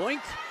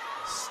 Yoink,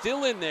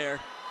 still in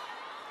there.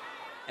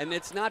 And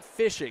it's not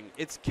fishing,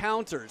 it's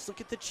counters.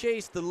 Look at the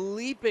chase, the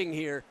leaping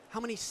here. How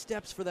many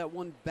steps for that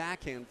one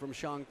backhand from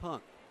Xiang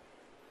Peng?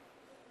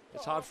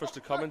 It's hard for us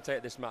to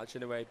commentate this match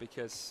in a way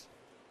because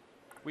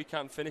we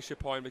can't finish a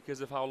point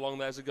because of how long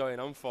theirs are going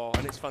on for,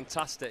 and it's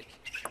fantastic.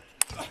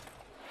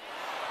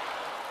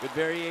 Good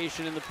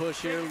variation in the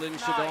push here. Lin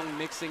ShiDong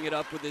mixing it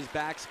up with his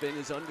backspin,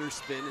 his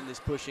underspin in this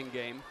pushing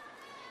game.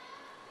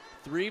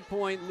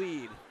 3-point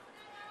lead.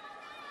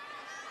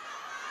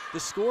 The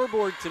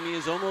scoreboard to me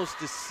is almost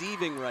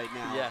deceiving right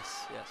now.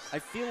 Yes, yes. I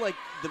feel like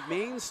the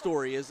main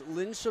story is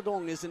Lin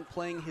ShiDong isn't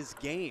playing his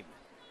game,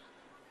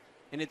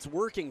 and it's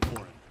working for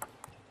him.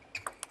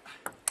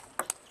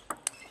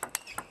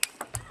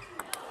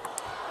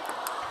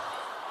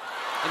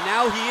 And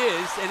now he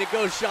is, and it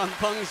goes Xiang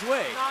Peng's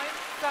way.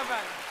 9-7.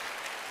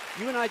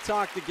 You and I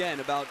talked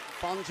again about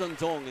Fan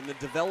Zhendong and the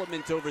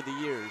development over the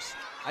years.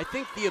 I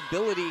think the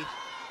ability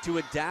to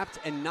adapt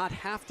and not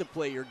have to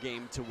play your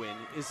game to win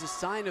is a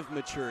sign of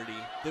maturity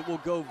that will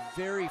go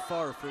very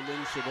far for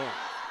Lin ShiDong.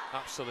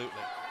 Absolutely.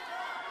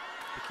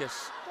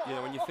 Because, you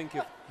know, when you think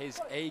of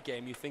his A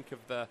game, you think of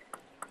the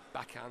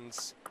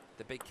backhands,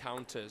 the big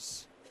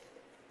counters,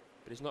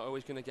 but he's not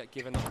always going to get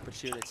given that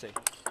opportunity.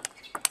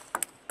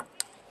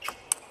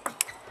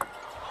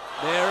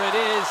 There it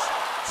is.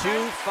 2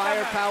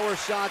 firepower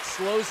shots,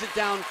 slows it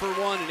down for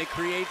 1, and it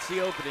creates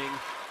the opening.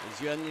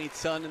 As Yuan Li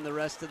Tsun and the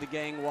rest of the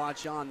gang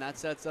watch on, that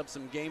sets up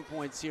some game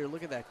points here.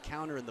 Look at that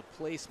counter and the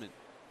placement.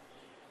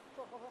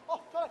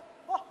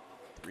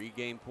 3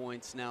 game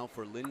points now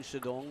for Lin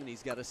ShiDong, and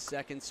he's got a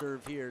second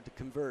serve here to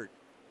convert.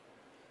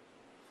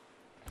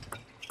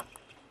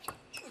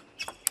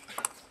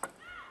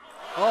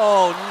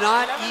 Oh,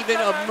 not even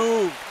a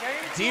move.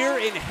 Deer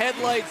in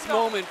headlights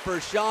moment for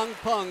Xiang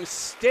Peng,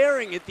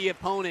 staring at the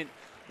opponent.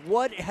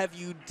 What have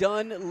you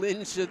done, Lin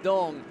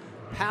ShiDong?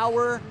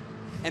 Power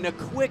and a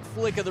quick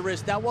flick of the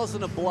wrist. That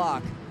wasn't a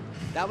block.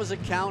 That was a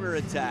counter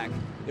attack.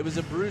 It was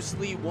a Bruce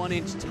Lee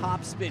 1-inch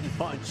topspin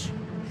punch.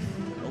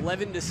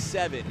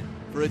 11-7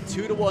 for a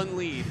 2-1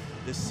 lead.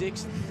 The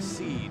 6th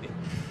seed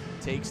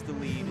takes the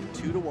lead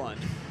 2-1.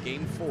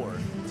 Game 4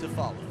 to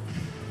follow.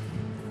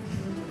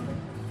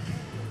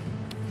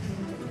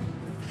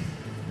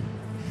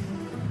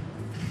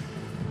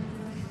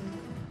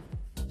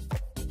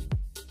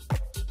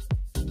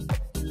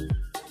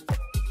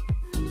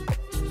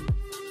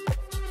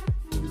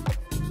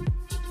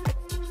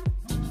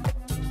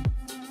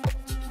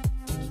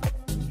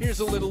 Here's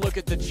a little look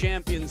at the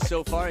champions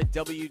so far at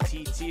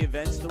WTT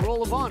events. The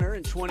Roll of Honor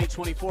in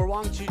 2024.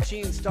 Wang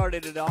Chuqin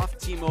started it off.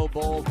 Timo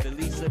Boll,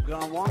 Felice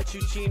Legrand. Wang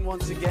Chuqin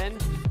once again.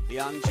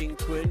 Liang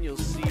Jingquin, you'll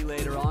see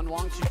later on.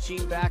 Wang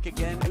Chuqin back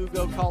again.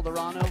 Ugo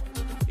Calderano.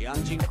 Liang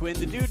Jingquin.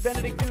 The dude,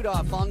 Benedict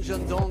Duda. Fan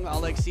Zhendong,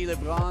 Alexis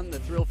Lebrun. The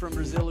thrill from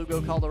Brazil,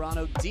 Ugo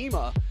Calderano.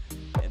 Dima.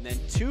 And then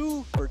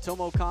 2 for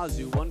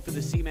Tomokazu. 1 for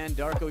the Seaman,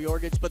 Darko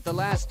Jorgic. But the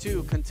last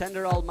 2,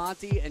 Contender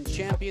Almaty and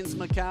Champions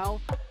Macau.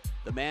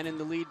 The man in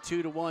the lead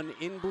 2-1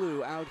 in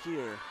blue out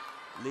here,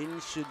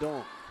 Lin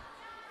ShiDong.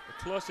 The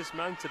closest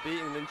man to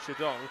beating Lin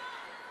ShiDong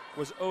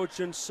was Oh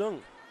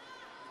Jun-sung,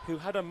 who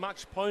had a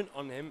match point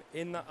on him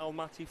in that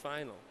Almaty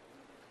final.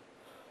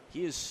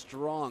 He is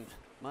strong,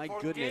 my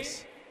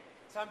goodness.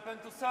 Champion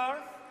to serve,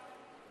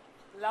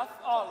 last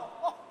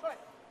all.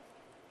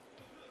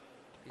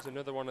 He's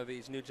another one of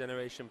these new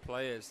generation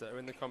players that are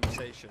in the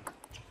conversation.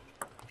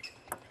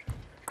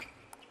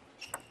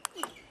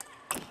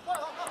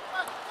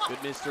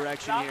 Good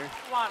misdirection here.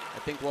 I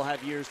think we'll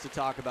have years to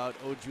talk about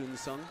Oh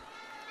Jun-sung.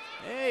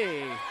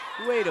 Hey,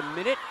 wait a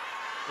minute.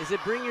 Is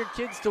it bring your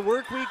kids to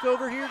work week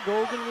over here?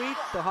 Golden week,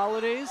 the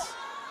holidays?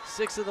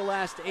 6 of the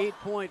last 8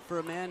 point for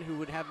a man who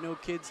would have no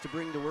kids to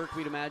bring to work,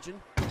 we'd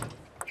imagine.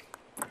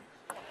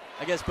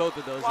 I guess both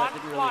of those, that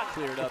didn't really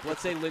clear it up.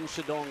 Let's say Lin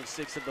ShiDong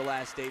 6 of the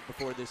last 8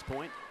 before this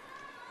point.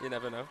 You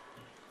never know.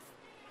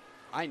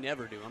 I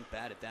never do, I'm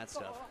bad at that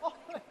stuff.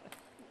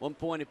 1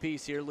 point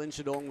apiece here, Lin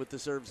ShiDong with the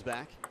serves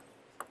back.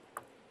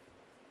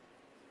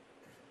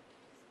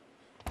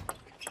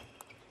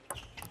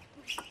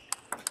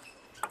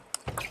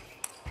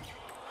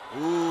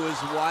 Ooh,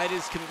 as wide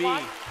as can be.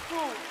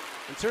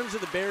 In terms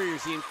of the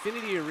barriers, the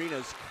Infinity Arena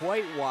is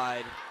quite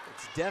wide.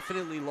 It's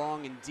definitely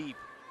long and deep.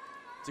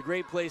 It's a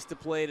great place to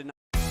play tonight.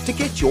 To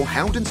get your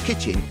Howden's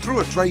kitchen through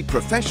a trade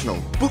professional,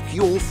 book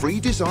your free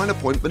design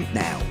appointment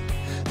now.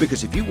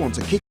 Because if you want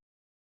a kitchen...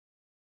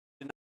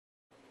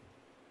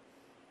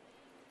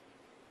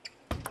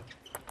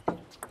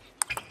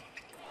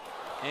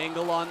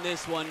 Angle on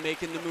this one,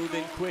 making the move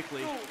in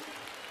quickly.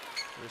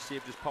 The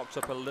receive just pops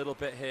up a little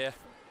bit here.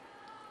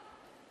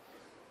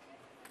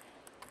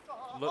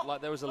 Looked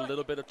like there was a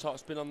little bit of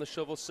topspin on the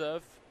shovel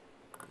serve.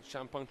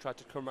 Xiang Peng tried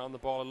to come around the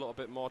ball a little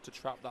bit more to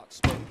trap that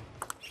spin.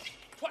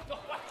 Again.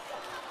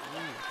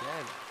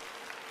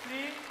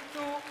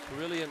 3-2.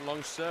 Brilliant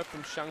long serve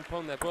from Xiang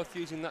Peng. They're both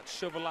using that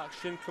shovel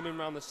action coming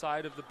around the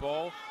side of the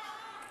ball.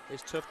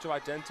 It's tough to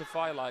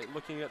identify, like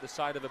looking at the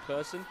side of a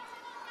person.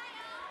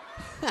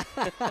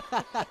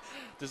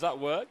 Does that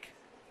work?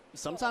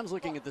 Sometimes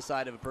looking at the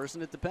side of a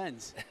person, it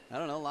depends. I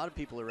don't know, a lot of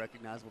people are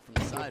recognizable from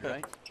the side,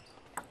 right?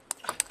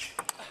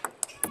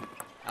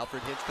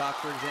 Alfred Hitchcock,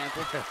 for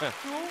example.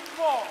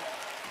 2-4.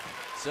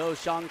 So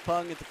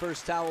Xiang at the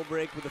first towel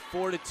break with a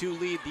 4-2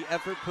 lead. The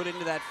effort put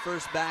into that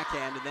first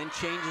backhand and then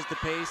changes the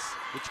pace,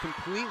 which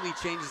completely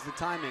changes the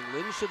timing.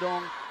 Lin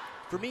ShiDong,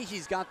 for me,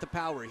 he's got the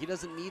power. He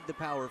doesn't need the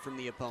power from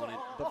the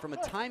opponent, but from a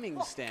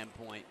timing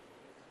standpoint,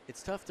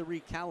 it's tough to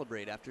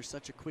recalibrate after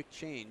such a quick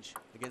change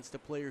against a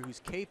player who's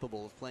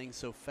capable of playing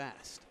so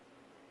fast.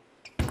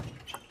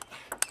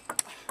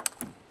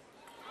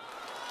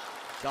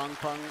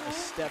 Xiang a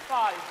step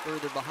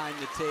further behind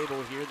the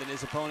table here than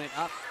his opponent.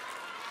 Up.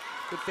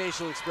 Good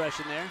facial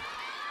expression there.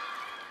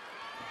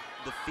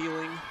 The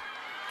feeling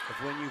of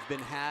when you've been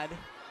had,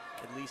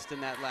 at least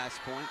in that last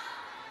point.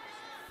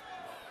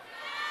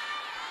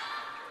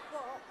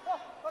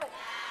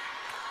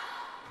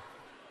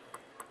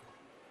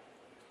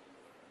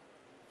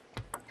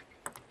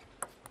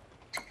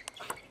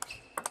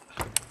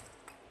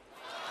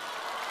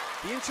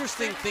 The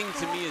interesting thing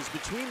to me is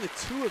between the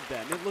two of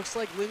them, it looks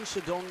like Lin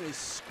ShiDong is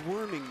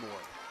squirming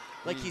more,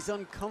 like he's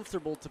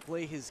uncomfortable to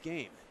play his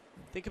game.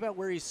 Think about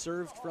where he's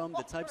served from,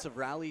 the types of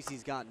rallies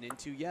he's gotten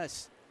into.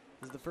 Yes,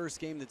 this is the first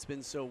game that's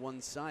been so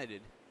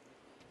one-sided.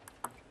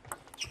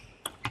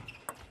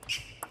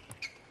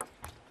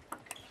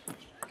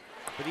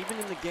 But even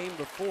in the game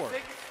before,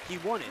 he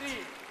won it.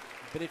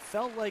 But it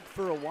felt like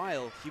for a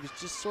while, he was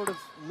just sort of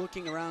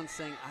looking around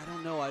saying, I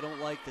don't know, I don't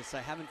like this,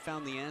 I haven't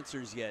found the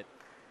answers yet.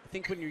 I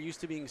think when you're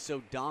used to being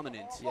so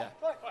dominant,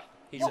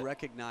 you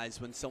recognize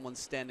when someone's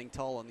standing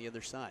tall on the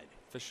other side.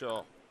 For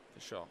sure,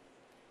 for sure.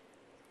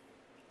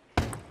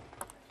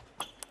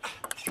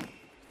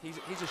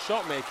 He's a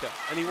shot maker,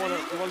 and he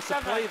wants to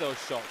play those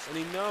shots, and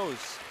he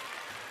knows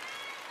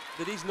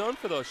that he's known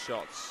for those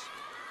shots.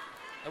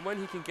 And when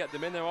he can get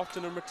them in, they're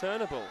often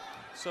unreturnable.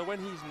 So when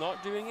he's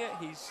not doing it,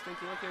 he's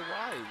thinking, okay,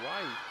 why?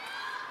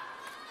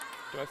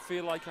 Do I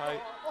feel like I'm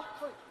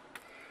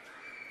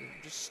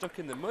just stuck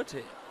in the mud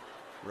here?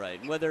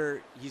 Right, and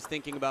whether he's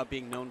thinking about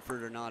being known for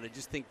it or not, I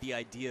just think the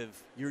idea of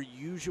your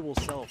usual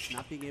self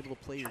not being able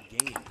to play your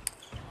game.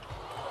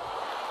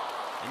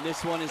 And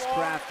this one is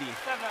crafty.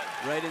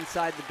 Right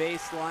inside the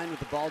baseline with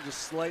the ball just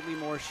slightly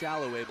more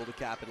shallow, able to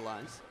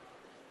capitalize.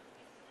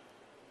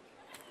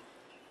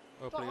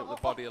 Opening up the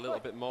body a little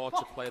bit more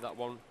to play that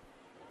one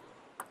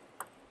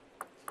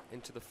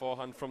into the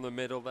forehand from the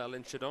middle there,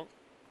 Lin ShiDong.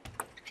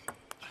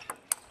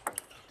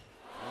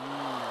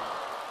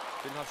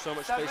 Didn't have so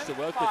much space to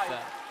work with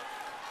there.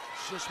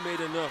 Just made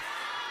enough.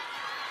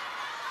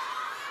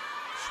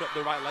 Swept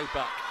the right leg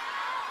back.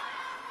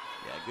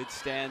 Yeah, good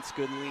stance,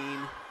 good lean,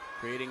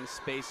 creating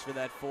space for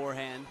that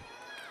forehand.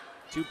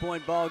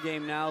 2-point ball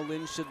game now.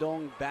 Lin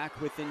ShiDong back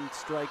within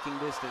striking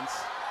distance.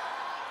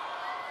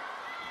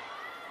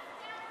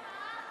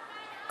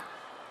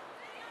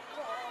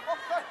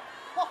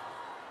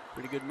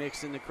 Pretty good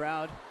mix in the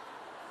crowd.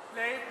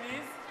 Play,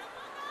 please.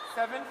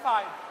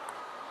 7-5.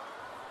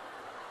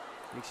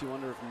 Makes you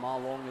wonder if Ma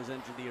Long has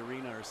entered the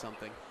arena or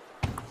something.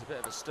 It's a bit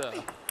of a stir.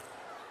 7-6.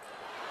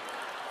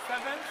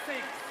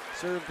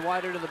 Served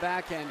wider to the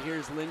backhand.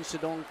 Here's Lin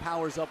ShiDong,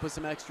 powers up with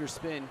some extra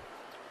spin.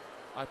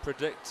 I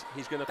predict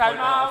he's going to point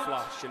out a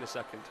flash in a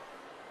second.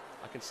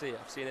 I can see it.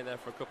 I've seen it there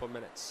for a couple of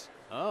minutes.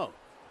 Oh,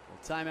 well,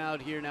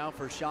 timeout here now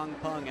for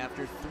Xiang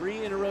after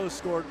 3 in a row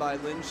scored by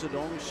Lin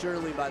ShiDong.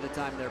 Surely by the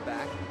time they're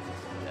back,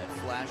 that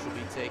flash will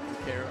be taken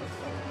care of.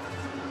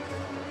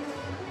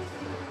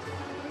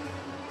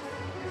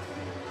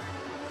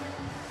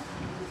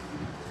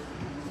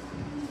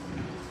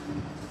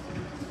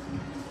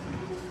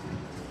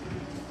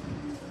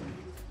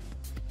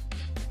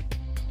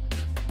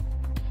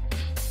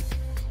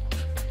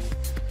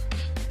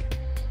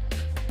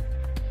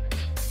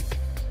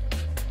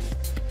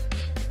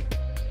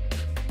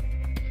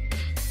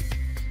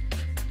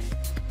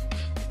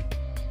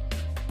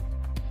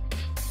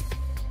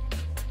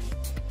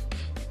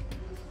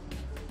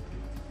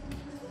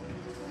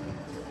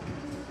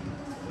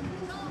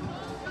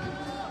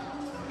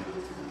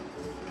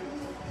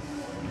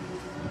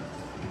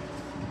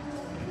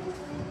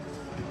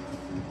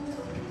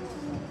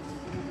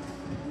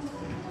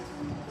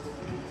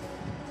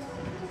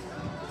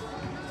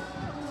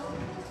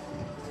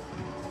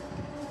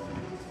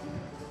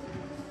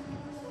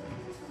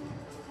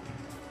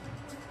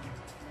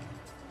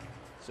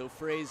 So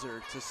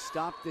Fraser, to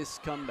stop this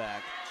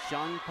comeback,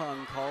 Xiang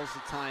calls the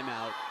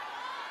timeout.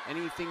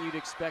 Anything you'd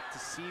expect to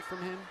see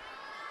from him?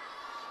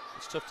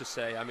 It's tough to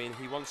say. I mean,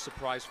 he wants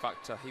surprise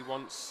factor. He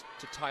wants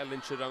to tie Lin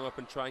ShiDong up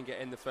and try and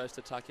get in the first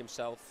attack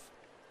himself.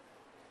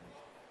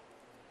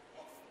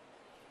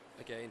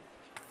 Again.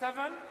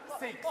 7-6.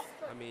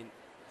 I mean,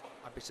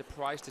 I'd be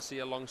surprised to see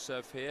a long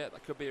serve here.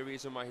 That could be a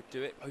reason why he'd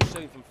do it. Oh, he's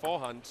serving from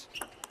forehand.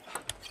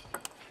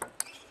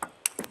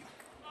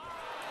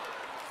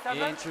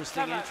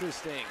 Interesting.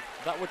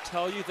 That would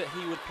tell you that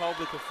he would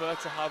probably prefer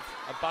to have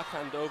a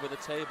backhand over the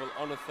table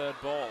on a third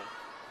ball.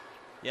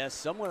 Yes,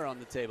 somewhere on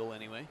the table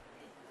anyway.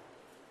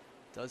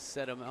 Does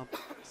set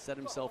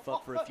himself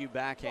up for a few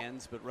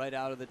backhands, but right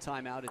out of the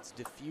timeout, it's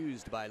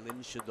diffused by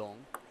Lin ShiDong.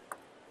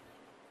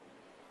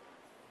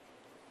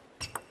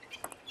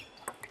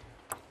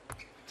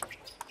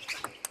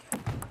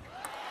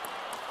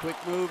 Quick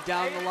move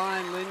down the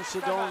line, Lin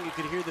ShiDong. You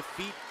could hear the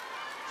feet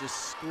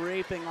just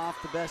scraping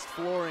off the best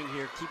flooring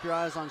here. Keep your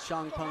eyes on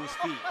Xiang Peng's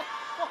feet.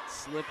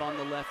 Slip on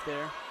the left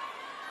there.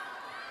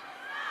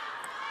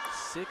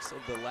 6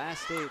 of the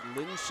last 8,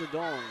 Lin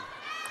ShiDong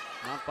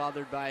not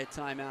bothered by a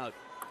timeout.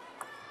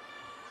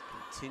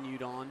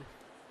 Continued on.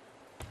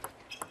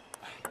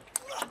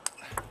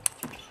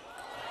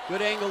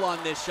 Good angle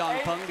on this,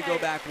 Xiang Peng, to go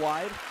back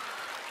wide.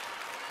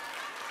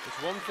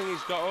 There's one thing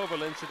he's got over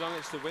Lin ShiDong,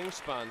 it's the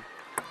wingspan.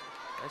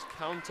 Nice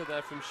counter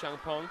there from Xiang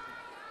Peng.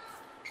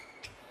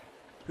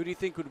 Who do you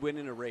think would win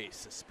in a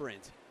race, a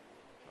sprint?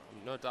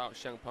 No doubt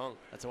Xiang Peng.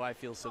 That's how I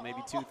feel, so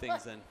maybe 2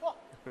 things then.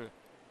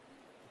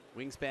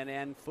 Wingspan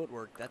and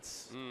footwork,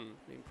 that's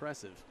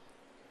impressive.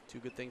 2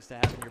 good things to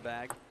have in your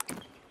bag.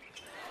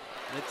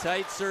 And a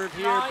tight serve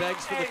here,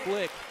 begs for the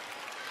flick.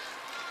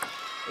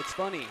 It's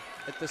funny,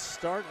 at the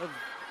start of,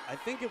 I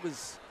think it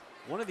was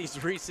one of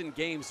these recent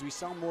games, we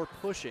saw more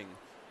pushing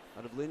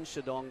out of Lin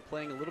ShiDong,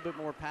 playing a little bit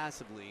more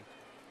passively.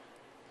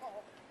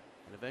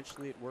 And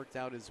eventually it worked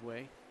out his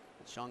way.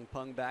 Xiang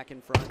Peng back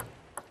in front.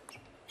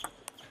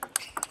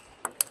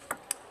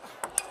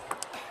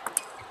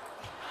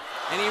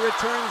 And he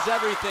returns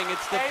everything.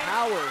 It's the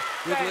power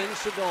with Lin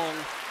ShiDong.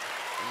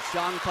 And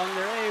Xiang Peng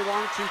there. Hey,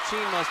 Wang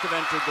Chuqin must have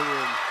entered the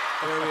room.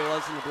 There he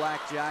was in the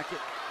black jacket.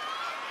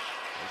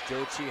 As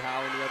Zhou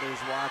Qihao and the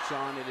others watch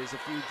on, it is a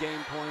few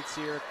game points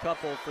here. A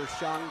couple for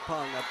Xiang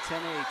Peng, up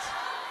 10-8.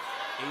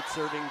 8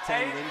 serving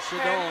 10, Lin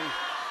ShiDong.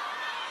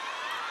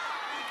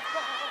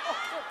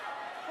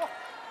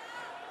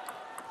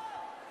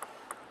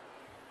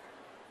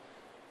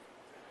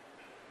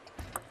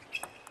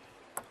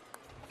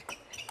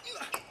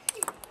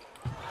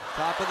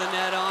 Top of the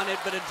net on it,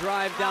 but a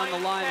drive down the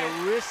line.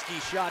 A risky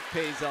shot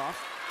pays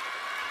off.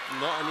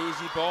 Not an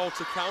easy ball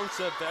to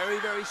counter. Very,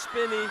 very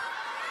spinny.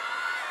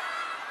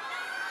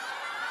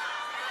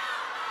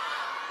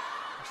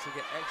 Has to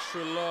get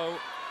extra low.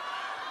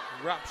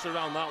 Wraps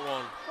around that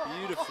one.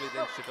 Beautifully,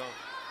 Lin ShiDong.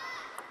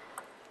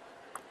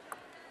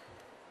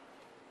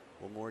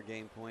 One more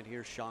game point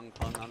here. Xiang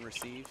Peng on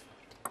receive.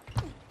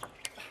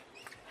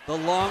 The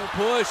long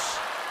push.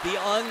 The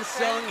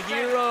unsung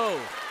hero.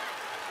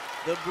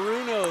 The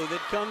Bruno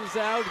that comes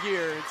out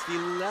here. It's the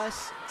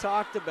less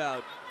talked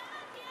about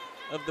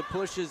of the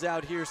pushes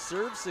out here.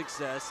 Serve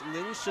success.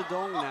 Lin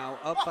ShiDong now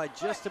up by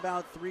just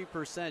about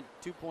 3%,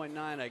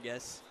 2.9 I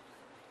guess.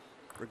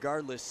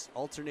 Regardless,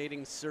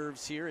 alternating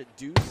serves here at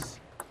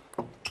deuce.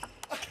 And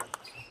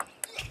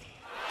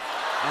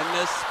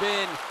the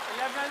spin.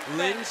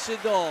 Lin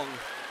ShiDong.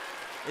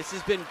 This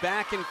has been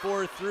back and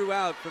forth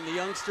throughout, from the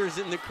youngsters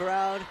in the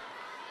crowd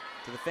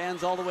to the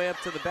fans all the way up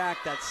to the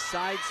back. That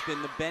side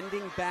spin, the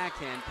bending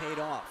backhand paid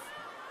off.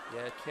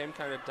 Yeah, it came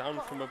kind of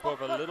down from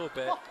above a little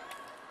bit.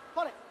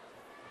 Just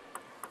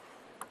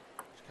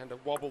kind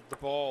of wobbled the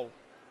ball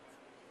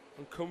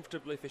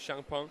uncomfortably for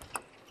Xiang Peng.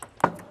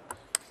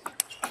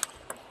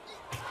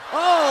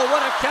 Oh,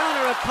 what a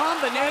counter, a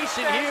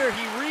combination here.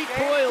 He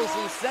recoils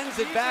and sends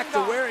it back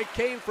to where it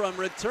came from.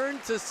 Return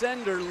to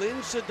sender. Lin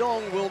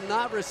ShiDong will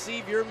not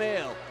receive your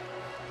mail.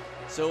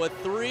 So a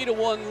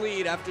 3-1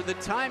 lead after the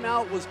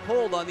timeout was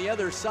pulled on the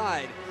other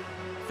side.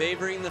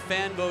 Favoring the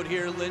fan vote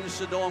here, Lin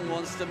ShiDong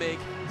wants to make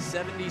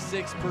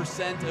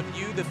 76% of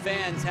you, the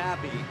fans,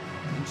 happy.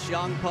 And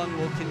Xiang Peng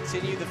will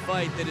continue the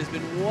fight that has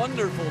been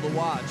wonderful to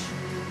watch.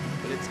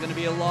 But it's going to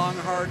be a long,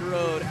 hard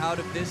road out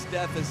of this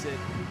deficit.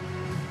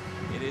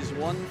 It is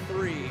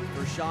 1-3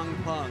 for Xiang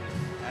Peng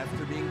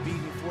after being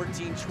beaten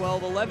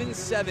 14-12,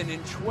 11-7,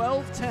 and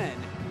 12-10.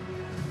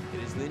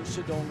 It is Lin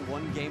ShiDong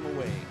 1 game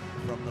away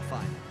from the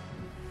final.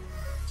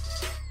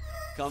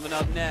 Coming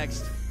up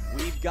next,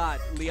 we've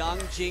got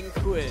Liang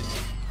Jingquin,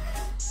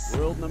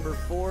 world number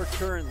 4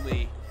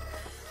 currently.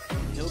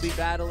 He'll be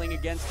battling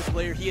against a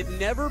player he had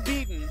never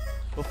beaten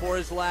before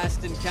his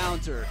last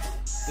encounter.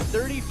 The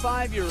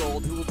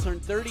 35-year-old who will turn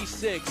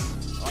 36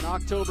 on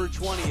October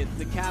 20th,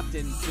 the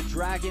captain, the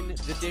Dragon,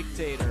 the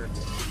Dictator.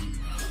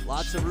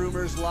 Lots of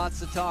rumors,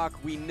 lots of talk.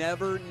 We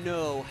never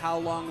know how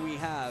long we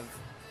have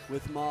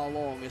with Ma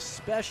Long,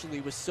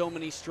 especially with so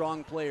many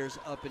strong players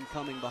up and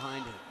coming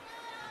behind him.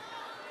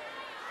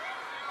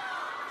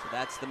 So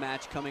that's the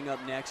match coming up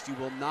next. You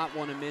will not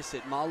want to miss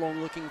it. Ma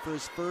Long looking for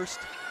his first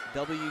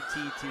WTT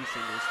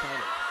singles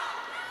title.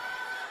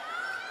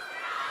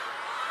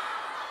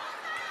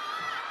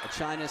 A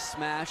China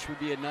smash would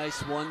be a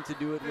nice one to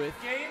do it with.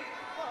 Game.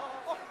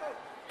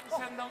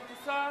 ShiDong to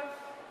serve.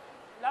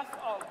 Last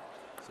all.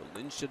 So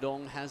Lin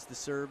ShiDong has the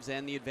serves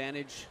and the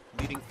advantage,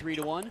 leading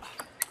 3-1.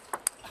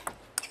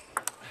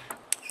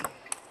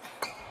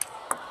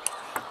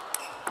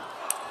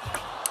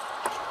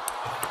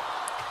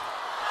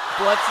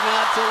 What's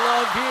not to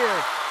love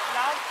here?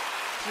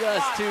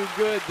 Just too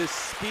good, the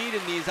speed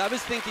in these. I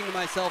was thinking to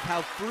myself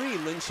how free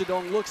Lin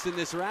ShiDong looks in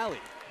this rally.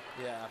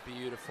 Yeah,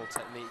 beautiful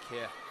technique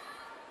here.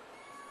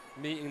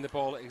 meeting the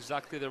ball at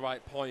exactly the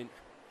right point.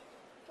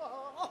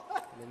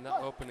 And in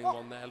that opening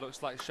one there,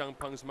 looks like Xiang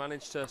Peng's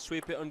managed to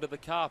sweep it under the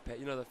carpet.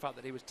 You know, the fact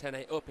that he was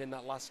 10-8 up in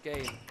that last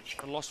game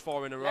and lost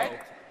 4 in a row.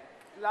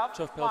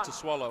 Tough pill to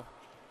swallow.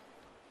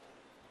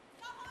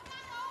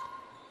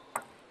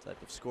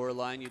 Type of score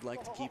line you'd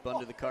like to keep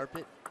under the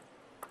carpet.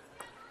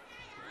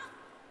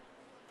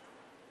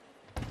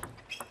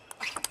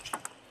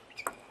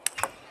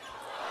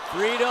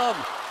 Freedom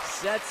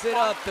sets it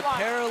up, the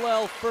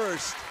parallel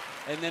first,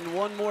 and then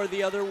one more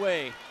the other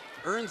way.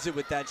 Earns it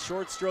with that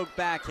short stroke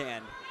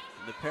backhand.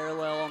 And the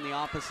parallel on the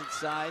opposite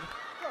side.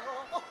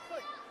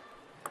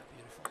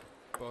 Beautiful.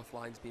 Both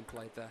lines being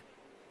played there.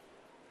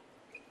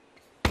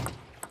 2-1.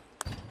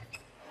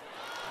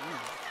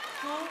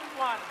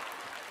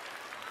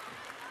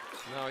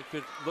 Now it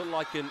could look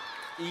like an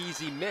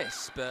easy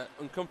miss, but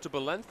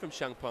uncomfortable length from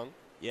Xiang Peng.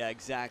 Yeah,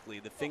 exactly.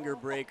 The finger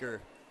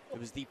breaker. It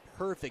was the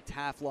perfect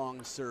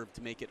half-long serve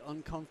to make it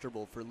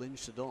uncomfortable for Lin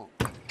ShiDong.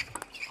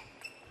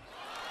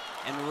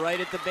 And right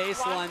at the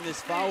baseline,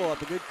 this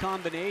follow-up, a good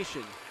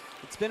combination.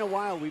 It's been a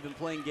while. We've been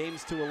playing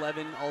games to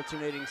 11,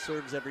 alternating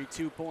serves every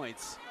 2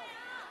 points.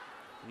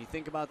 When you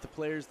think about the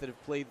players that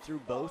have played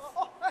through both,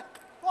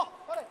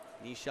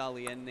 Nisha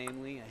Lien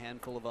namely, a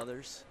handful of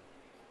others.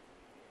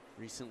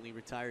 Recently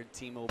retired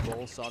Timo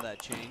Boll saw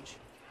that change.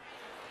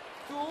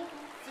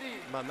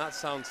 2-3. Man, that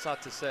sounds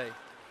sad to say,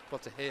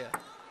 but to hear.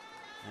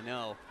 I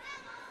know.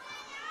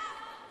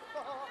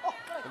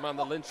 The man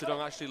that Lin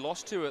ShiDong actually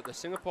lost to at the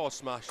Singapore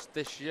Smash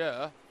this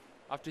year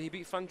after he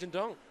beat Fan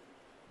Jindong.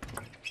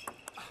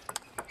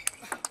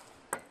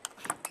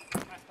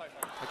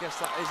 I guess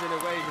that is in a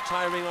way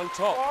retiring on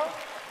top.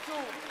 4-2.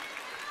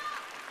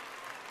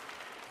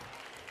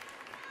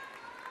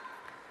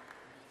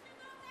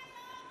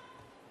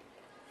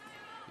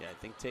 Yeah, I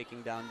think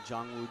taking down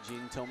Zhang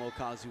Wujin,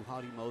 Tomokazu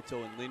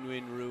Harimoto, and Lin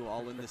Winru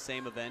all in the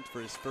same event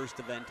for his first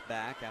event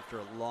back after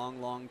a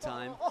long, long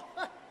time.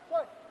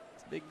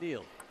 It's a big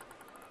deal.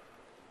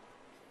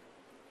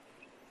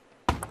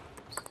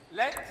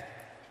 Let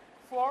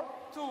 4-2.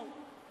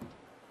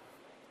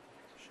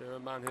 Sure, a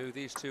man who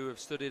these two have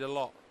studied a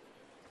lot.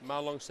 Ma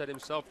Long said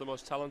himself, the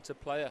most talented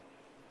player.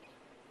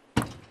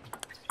 4-3.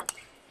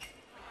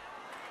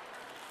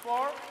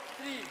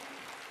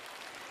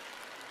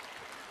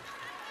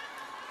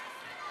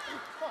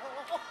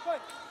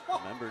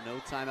 Remember, no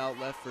timeout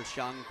left for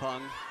Xiang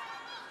Peng.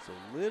 So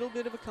a little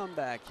bit of a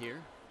comeback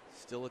here.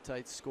 Still a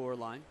tight score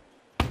line.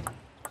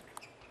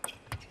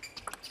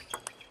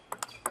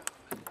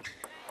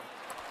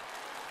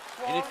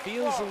 And it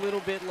feels a little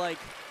bit like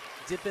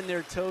dipping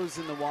their toes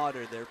in the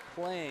water. They're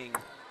playing,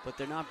 but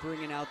they're not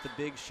bringing out the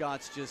big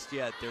shots just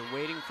yet. They're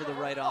waiting for the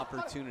right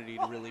opportunity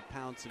to really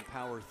pounce and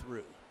power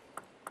through.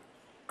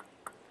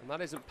 And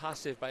that isn't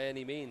passive by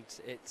any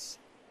means. It's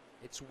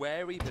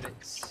wary, but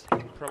it's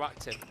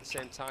proactive at the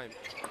same time.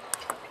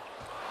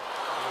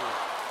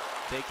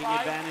 Taking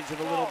advantage of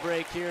a little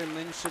break here, and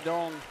Lin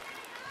ShiDong,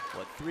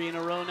 what, 3 in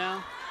a row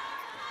now?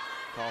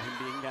 Call him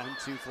being down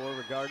 2-4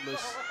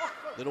 regardless.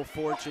 Little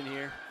fortune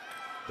here.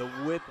 The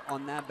whip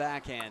on that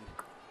backhand.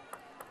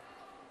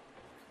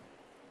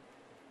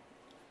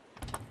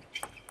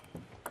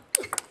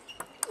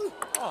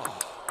 Oh.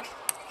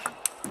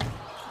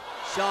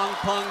 Xiang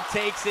Peng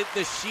takes it.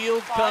 The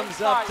shield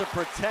comes up to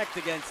protect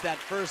against that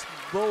first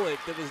bullet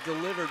that was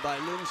delivered by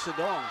Lin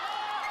ShiDong.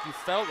 You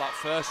felt that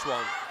first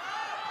one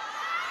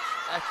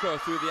echo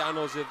through the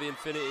annals of the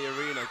Infinity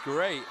Arena.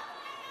 Great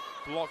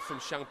block from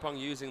Xiang Peng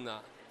using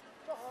that.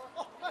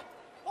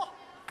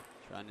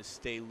 Trying to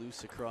stay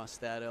loose across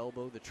that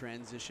elbow, the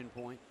transition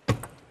point.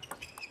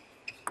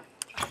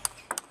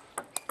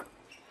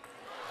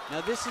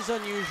 Now this is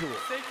unusual.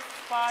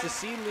 To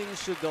see Lin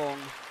ShiDong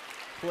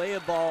play a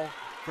ball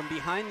from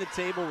behind the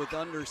table with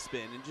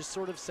underspin and just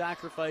sort of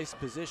sacrifice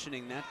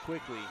positioning that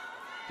quickly.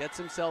 Gets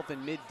himself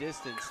in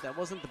mid-distance. That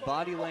wasn't the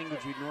body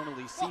language we'd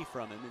normally see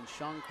from him, and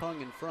Xiang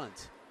Peng in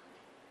front.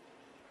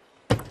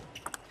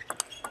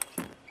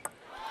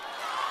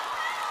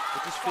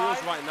 It just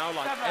feels right now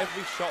like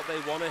every shot they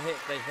want to hit,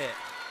 they hit.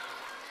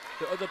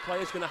 The other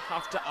player's going to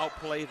have to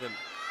outplay them.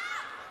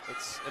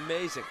 It's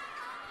amazing.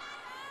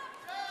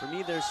 For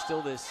me, there's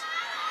still this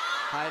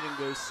hide and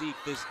go seek,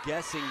 this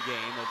guessing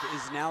game of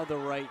is now the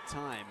right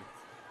time.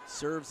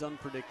 Serves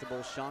unpredictable.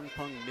 Xiang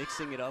Peng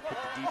mixing it up with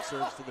the deep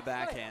serves to the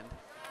backhand.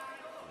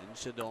 And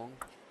ShiDong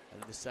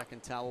out of the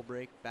second towel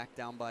break, back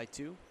down by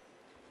 2.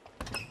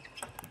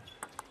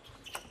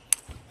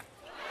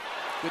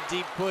 Good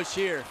deep push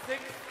here.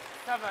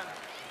 6-7.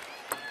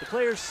 The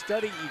players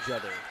study each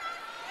other.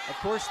 Of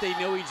course, they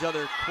know each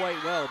other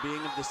quite well,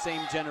 being of the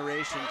same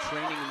generation,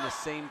 training in the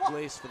same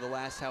place for the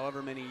last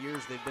however many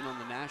years they've been on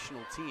the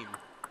national team.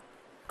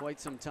 Quite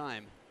some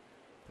time.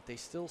 But they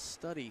still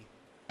study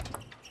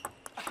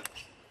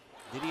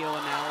video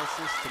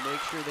analysis to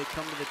make sure they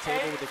come to the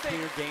table with a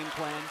clear game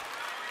plan.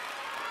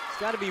 It's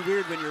got to be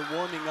weird when you're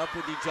warming up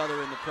with each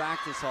other in the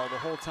practice hall. The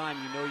whole time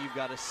you know you've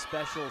got a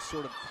special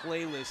sort of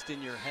playlist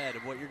in your head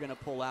of what you're going to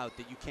pull out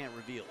that you can't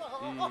reveal.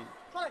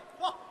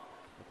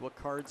 Like, what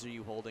cards are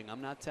you holding?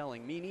 I'm not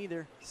telling. Me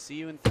neither. See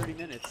you in 30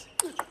 minutes.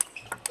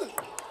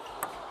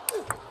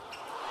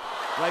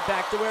 Right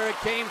back to where it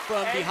came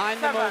from,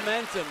 behind the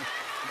momentum.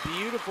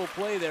 Beautiful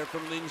play there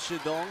from Lin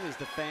ShiDong as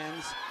the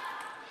fans,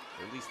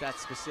 or at least that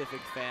specific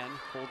fan,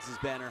 holds his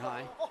banner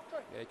high.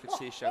 Yeah, you could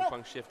see Xiang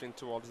Peng shifting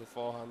towards the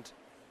forehand.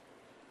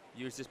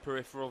 Used his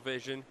peripheral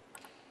vision,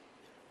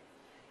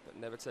 but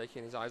never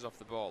taking his eyes off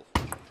the ball.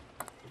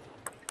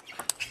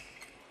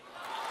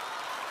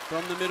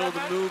 From the middle,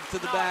 the move to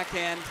the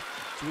backhand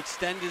to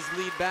extend his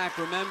lead back.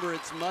 Remember,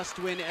 it's must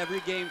win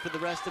every game for the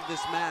rest of this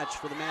match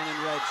for the man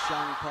in red,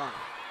 Xiang Peng.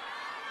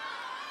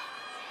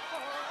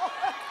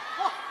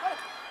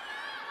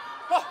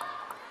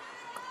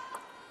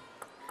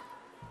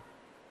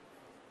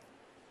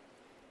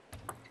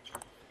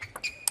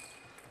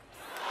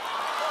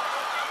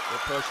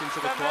 Push into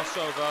the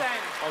crossover,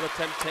 or the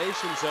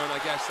temptation zone, I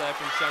guess, there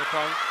from Xiang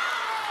Peng.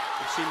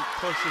 We've seen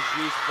pushes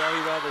used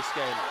very well this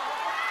game.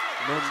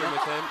 Momentum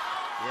with him.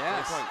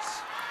 Yes. 3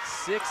 points.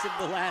 6 of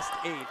the last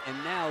 8,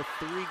 and now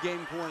 3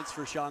 game points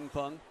for Xiang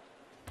Peng.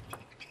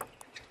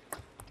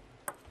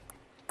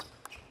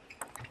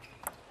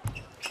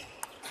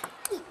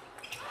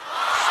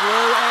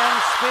 Slow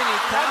and spinny,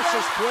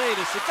 cautious play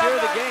to secure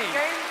the game.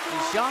 And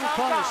Xiang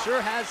Peng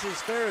sure has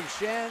his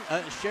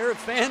share of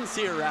fans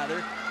here,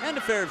 rather, and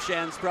a fair of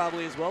shans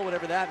probably as well,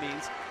 whatever that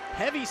means.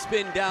 Heavy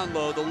spin down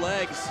low, the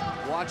legs,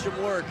 watch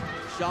him work.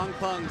 Xiang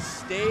Peng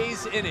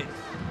stays in it.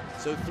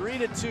 So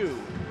 3-2.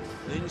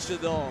 Lin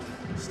ShiDong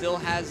still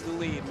has the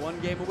lead, 1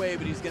 game away,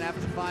 but he's going to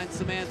have to find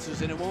some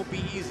answers, and it won't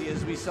be easy,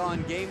 as we saw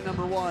in game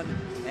number 1,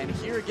 and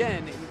here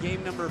again in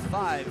game number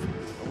 5.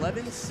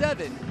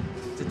 11-7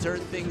 to turn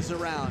things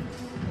around.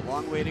 A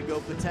long way to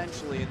go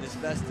potentially in this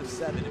best of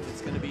 7 if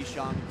it's going to be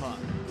Xiang Peng.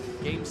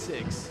 Game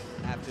 6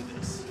 after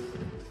this.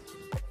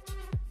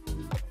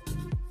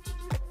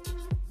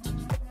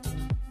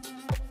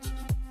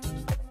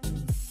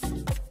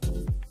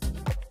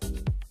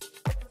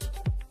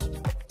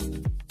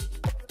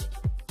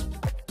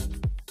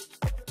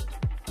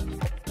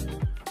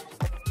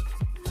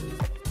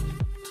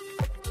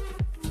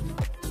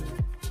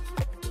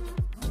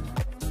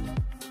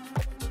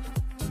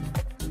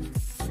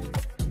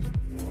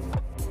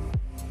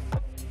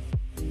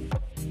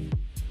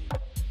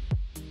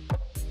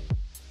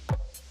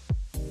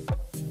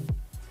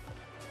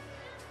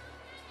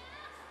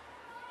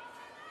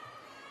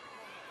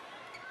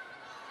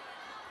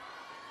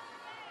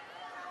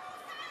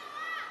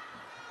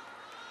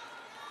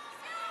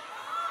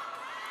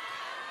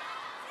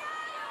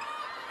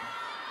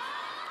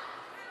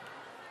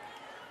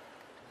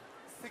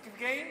 Sixth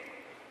game,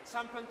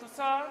 champion to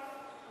serve,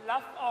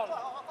 last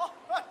all.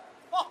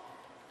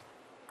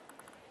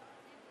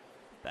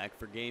 Back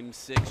for game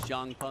 6,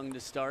 Xiang Peng to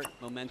start,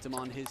 momentum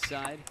on his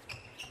side.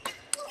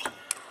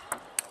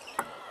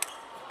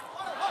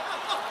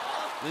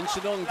 Lin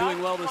ShiDong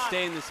doing well to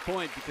stay in this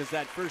point because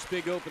that first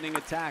big opening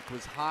attack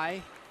was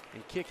high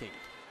and kicking.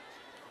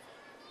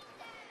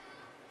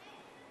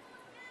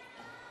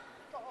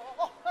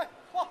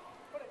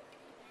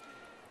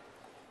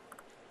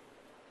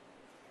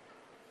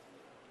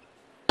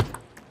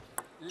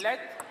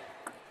 Let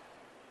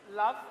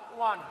love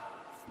 1.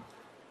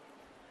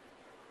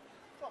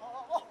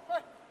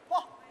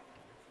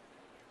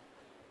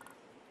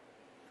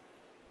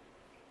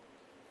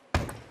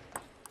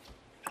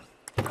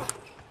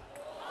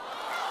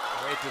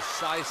 Very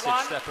decisive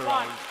step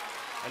around.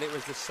 And it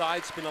was the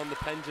side spin on the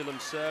pendulum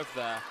serve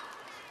there,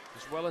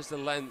 as well as the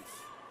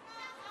length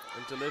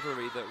and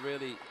delivery that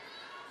really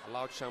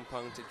allowed Xiang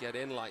Peng to get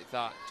in like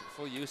that, took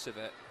full use of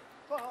it.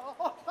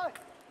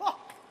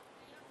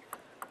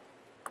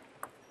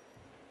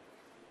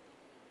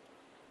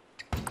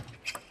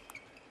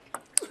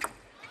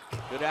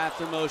 Good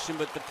after motion,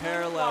 but the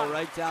parallel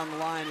right down the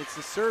line. It's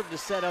the serve to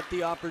set up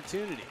the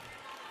opportunity.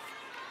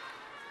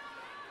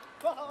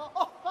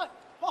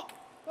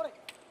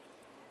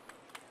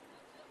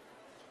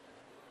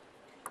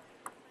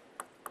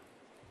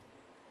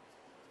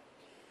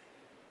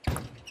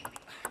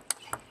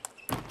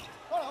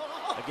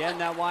 Again,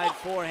 that wide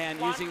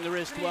forehand, using the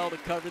wrist well to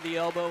cover the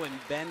elbow and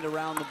bend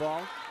around the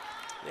ball.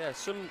 Yeah,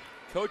 some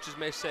coaches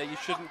may say you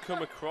shouldn't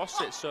come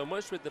across it so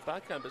much with the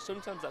backhand, but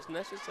sometimes that's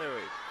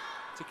necessary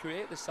to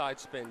create the side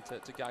spin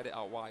to guide it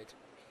out wide.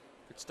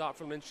 Good start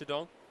from Lin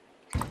ShiDong.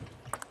 1,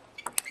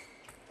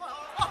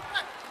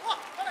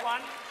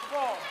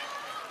 4.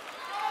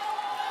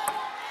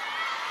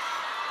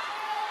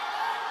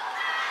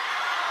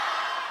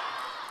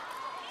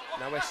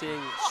 Now we're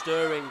seeing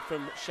stirring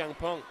from Xiang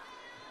Peng.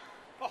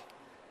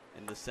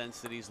 In the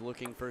sense that he's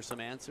looking for some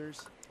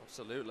answers?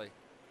 Absolutely.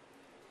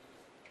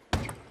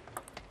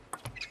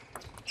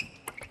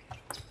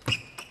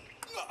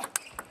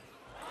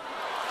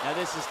 Now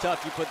this is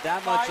tough. You put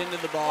that much into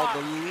the ball,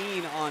 the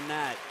lean on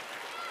that.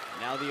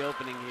 Now the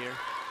opening here.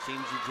 Xin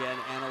Zhijian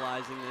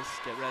analyzing this.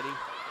 Get ready.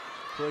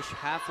 Push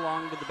half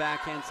long to the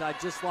backhand side,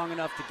 just long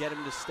enough to get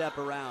him to step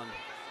around.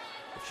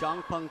 If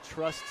Xiang Peng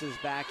trusts his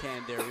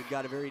backhand there, we've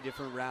got a very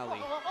different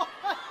rally.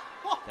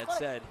 That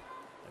said,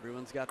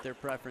 Everyone's got their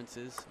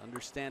preferences.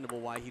 Understandable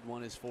why he'd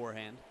want his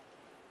forehand.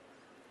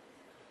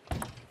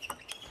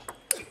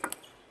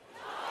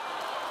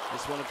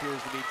 This one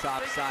appears to be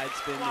top side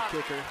spin, the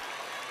kicker,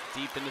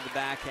 deep into the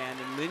backhand.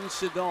 And Lin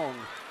ShiDong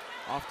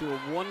off to a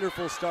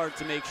wonderful start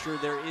to make sure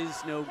there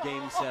is no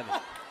game 7.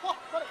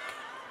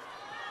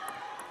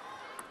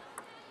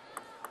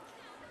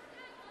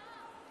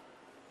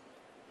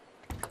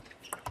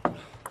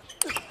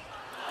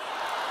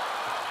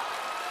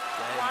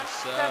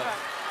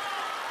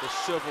 The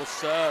shovel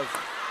serve.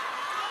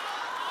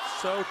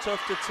 So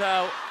tough to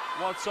tell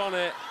what's on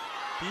it.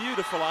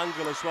 Beautiful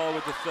angle as well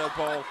with the third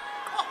ball.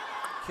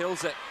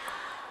 Kills it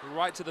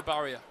right to the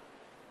barrier.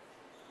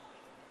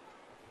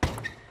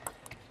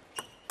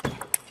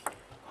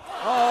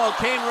 Oh,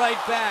 came right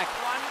back.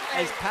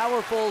 As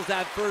powerful as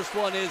that first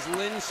one is,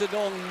 Lin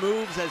ShiDong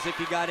moves as if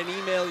he got an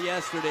email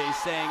yesterday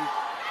saying,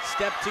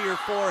 step to your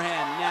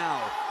forehand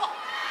now.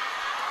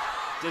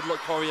 Did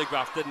look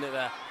choreographed, didn't it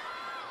there?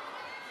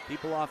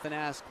 People often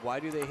ask, why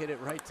do they hit it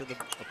right to the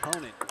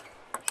opponent?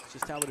 It's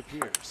just how it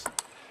appears.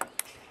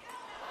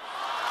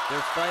 They're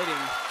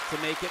fighting to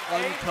make it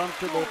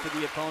uncomfortable for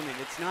the opponent.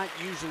 It's not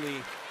usually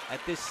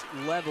at this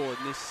level and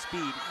this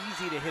speed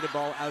easy to hit a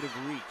ball out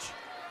of reach.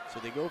 So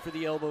they go for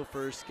the elbow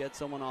first, get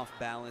someone off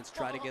balance,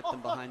 try to get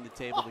them behind the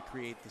table to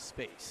create the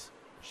space.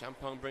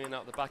 Xiang bringing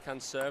out the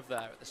backhand serve there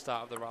at the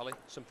start of the rally.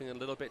 Something a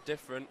little bit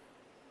different.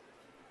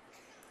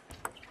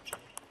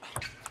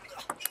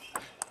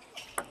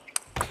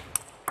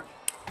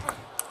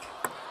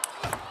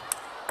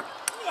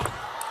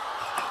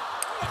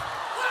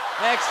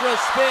 Extra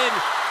spin,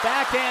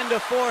 backhand to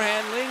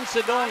forehand. Lin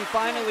ShiDong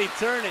finally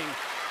turning.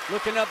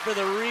 Looking up for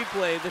the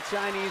replay. The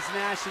Chinese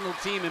national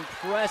team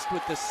impressed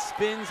with the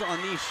spins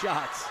on these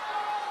shots.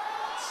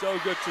 So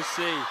good to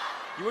see.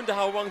 You wonder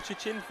how Wang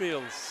Chichin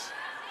feels.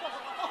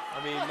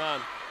 I mean,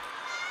 man,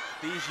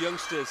 these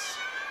youngsters,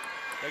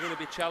 they're going to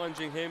be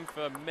challenging him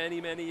for many,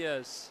 many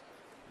years.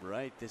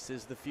 Right, this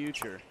is the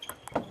future.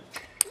 So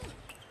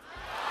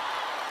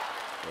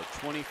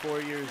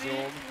 24 years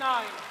old.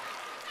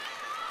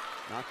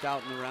 Knocked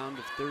out in the round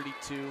of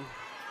 32.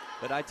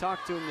 But I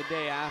talked to him the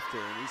day after,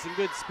 and he's in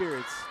good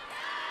spirits.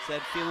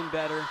 Said feeling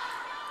better.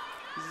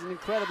 He's an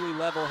incredibly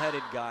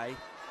level-headed guy.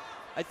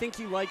 I think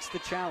he likes the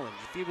challenge.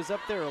 If he was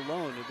up there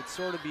alone, it would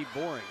sort of be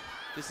boring.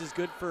 This is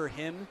good for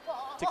him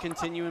to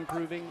continue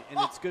improving, and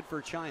it's good for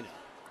China.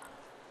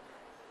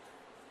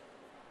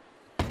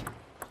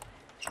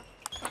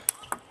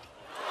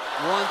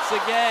 Once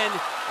again,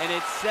 and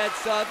it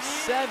sets up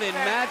 7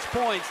 match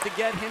points to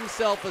get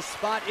himself a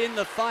spot in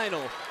the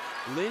final.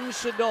 Lin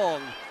ShiDong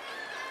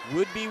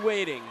would be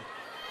waiting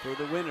for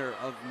the winner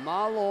of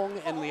Ma Long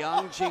and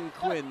Liang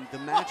Jingquin. The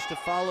match to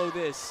follow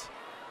this,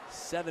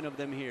 7 of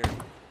them here.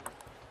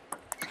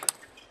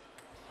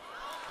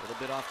 A little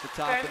bit off the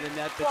top of the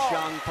net, but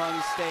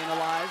Xiang staying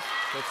alive.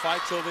 They'll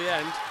fight till the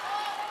end.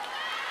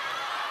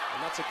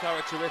 And that's a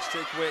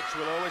characteristic which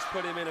will always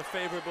put him in a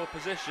favorable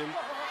position.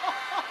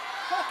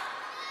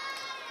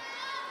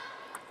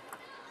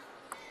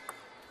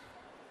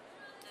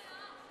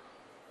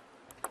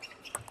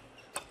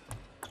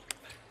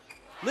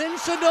 Lin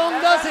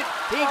ShiDong does it.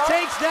 He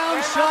takes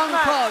down Xiang.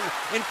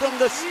 And from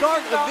the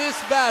start of this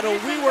battle,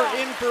 we were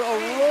in for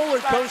a roller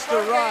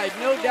coaster ride,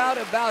 no doubt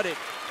about it.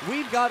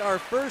 We've got our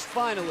first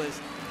finalist,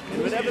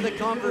 and whatever the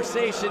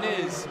conversation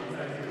is,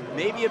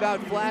 maybe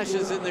about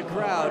flashes in the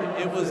crowd,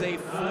 it was a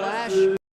flash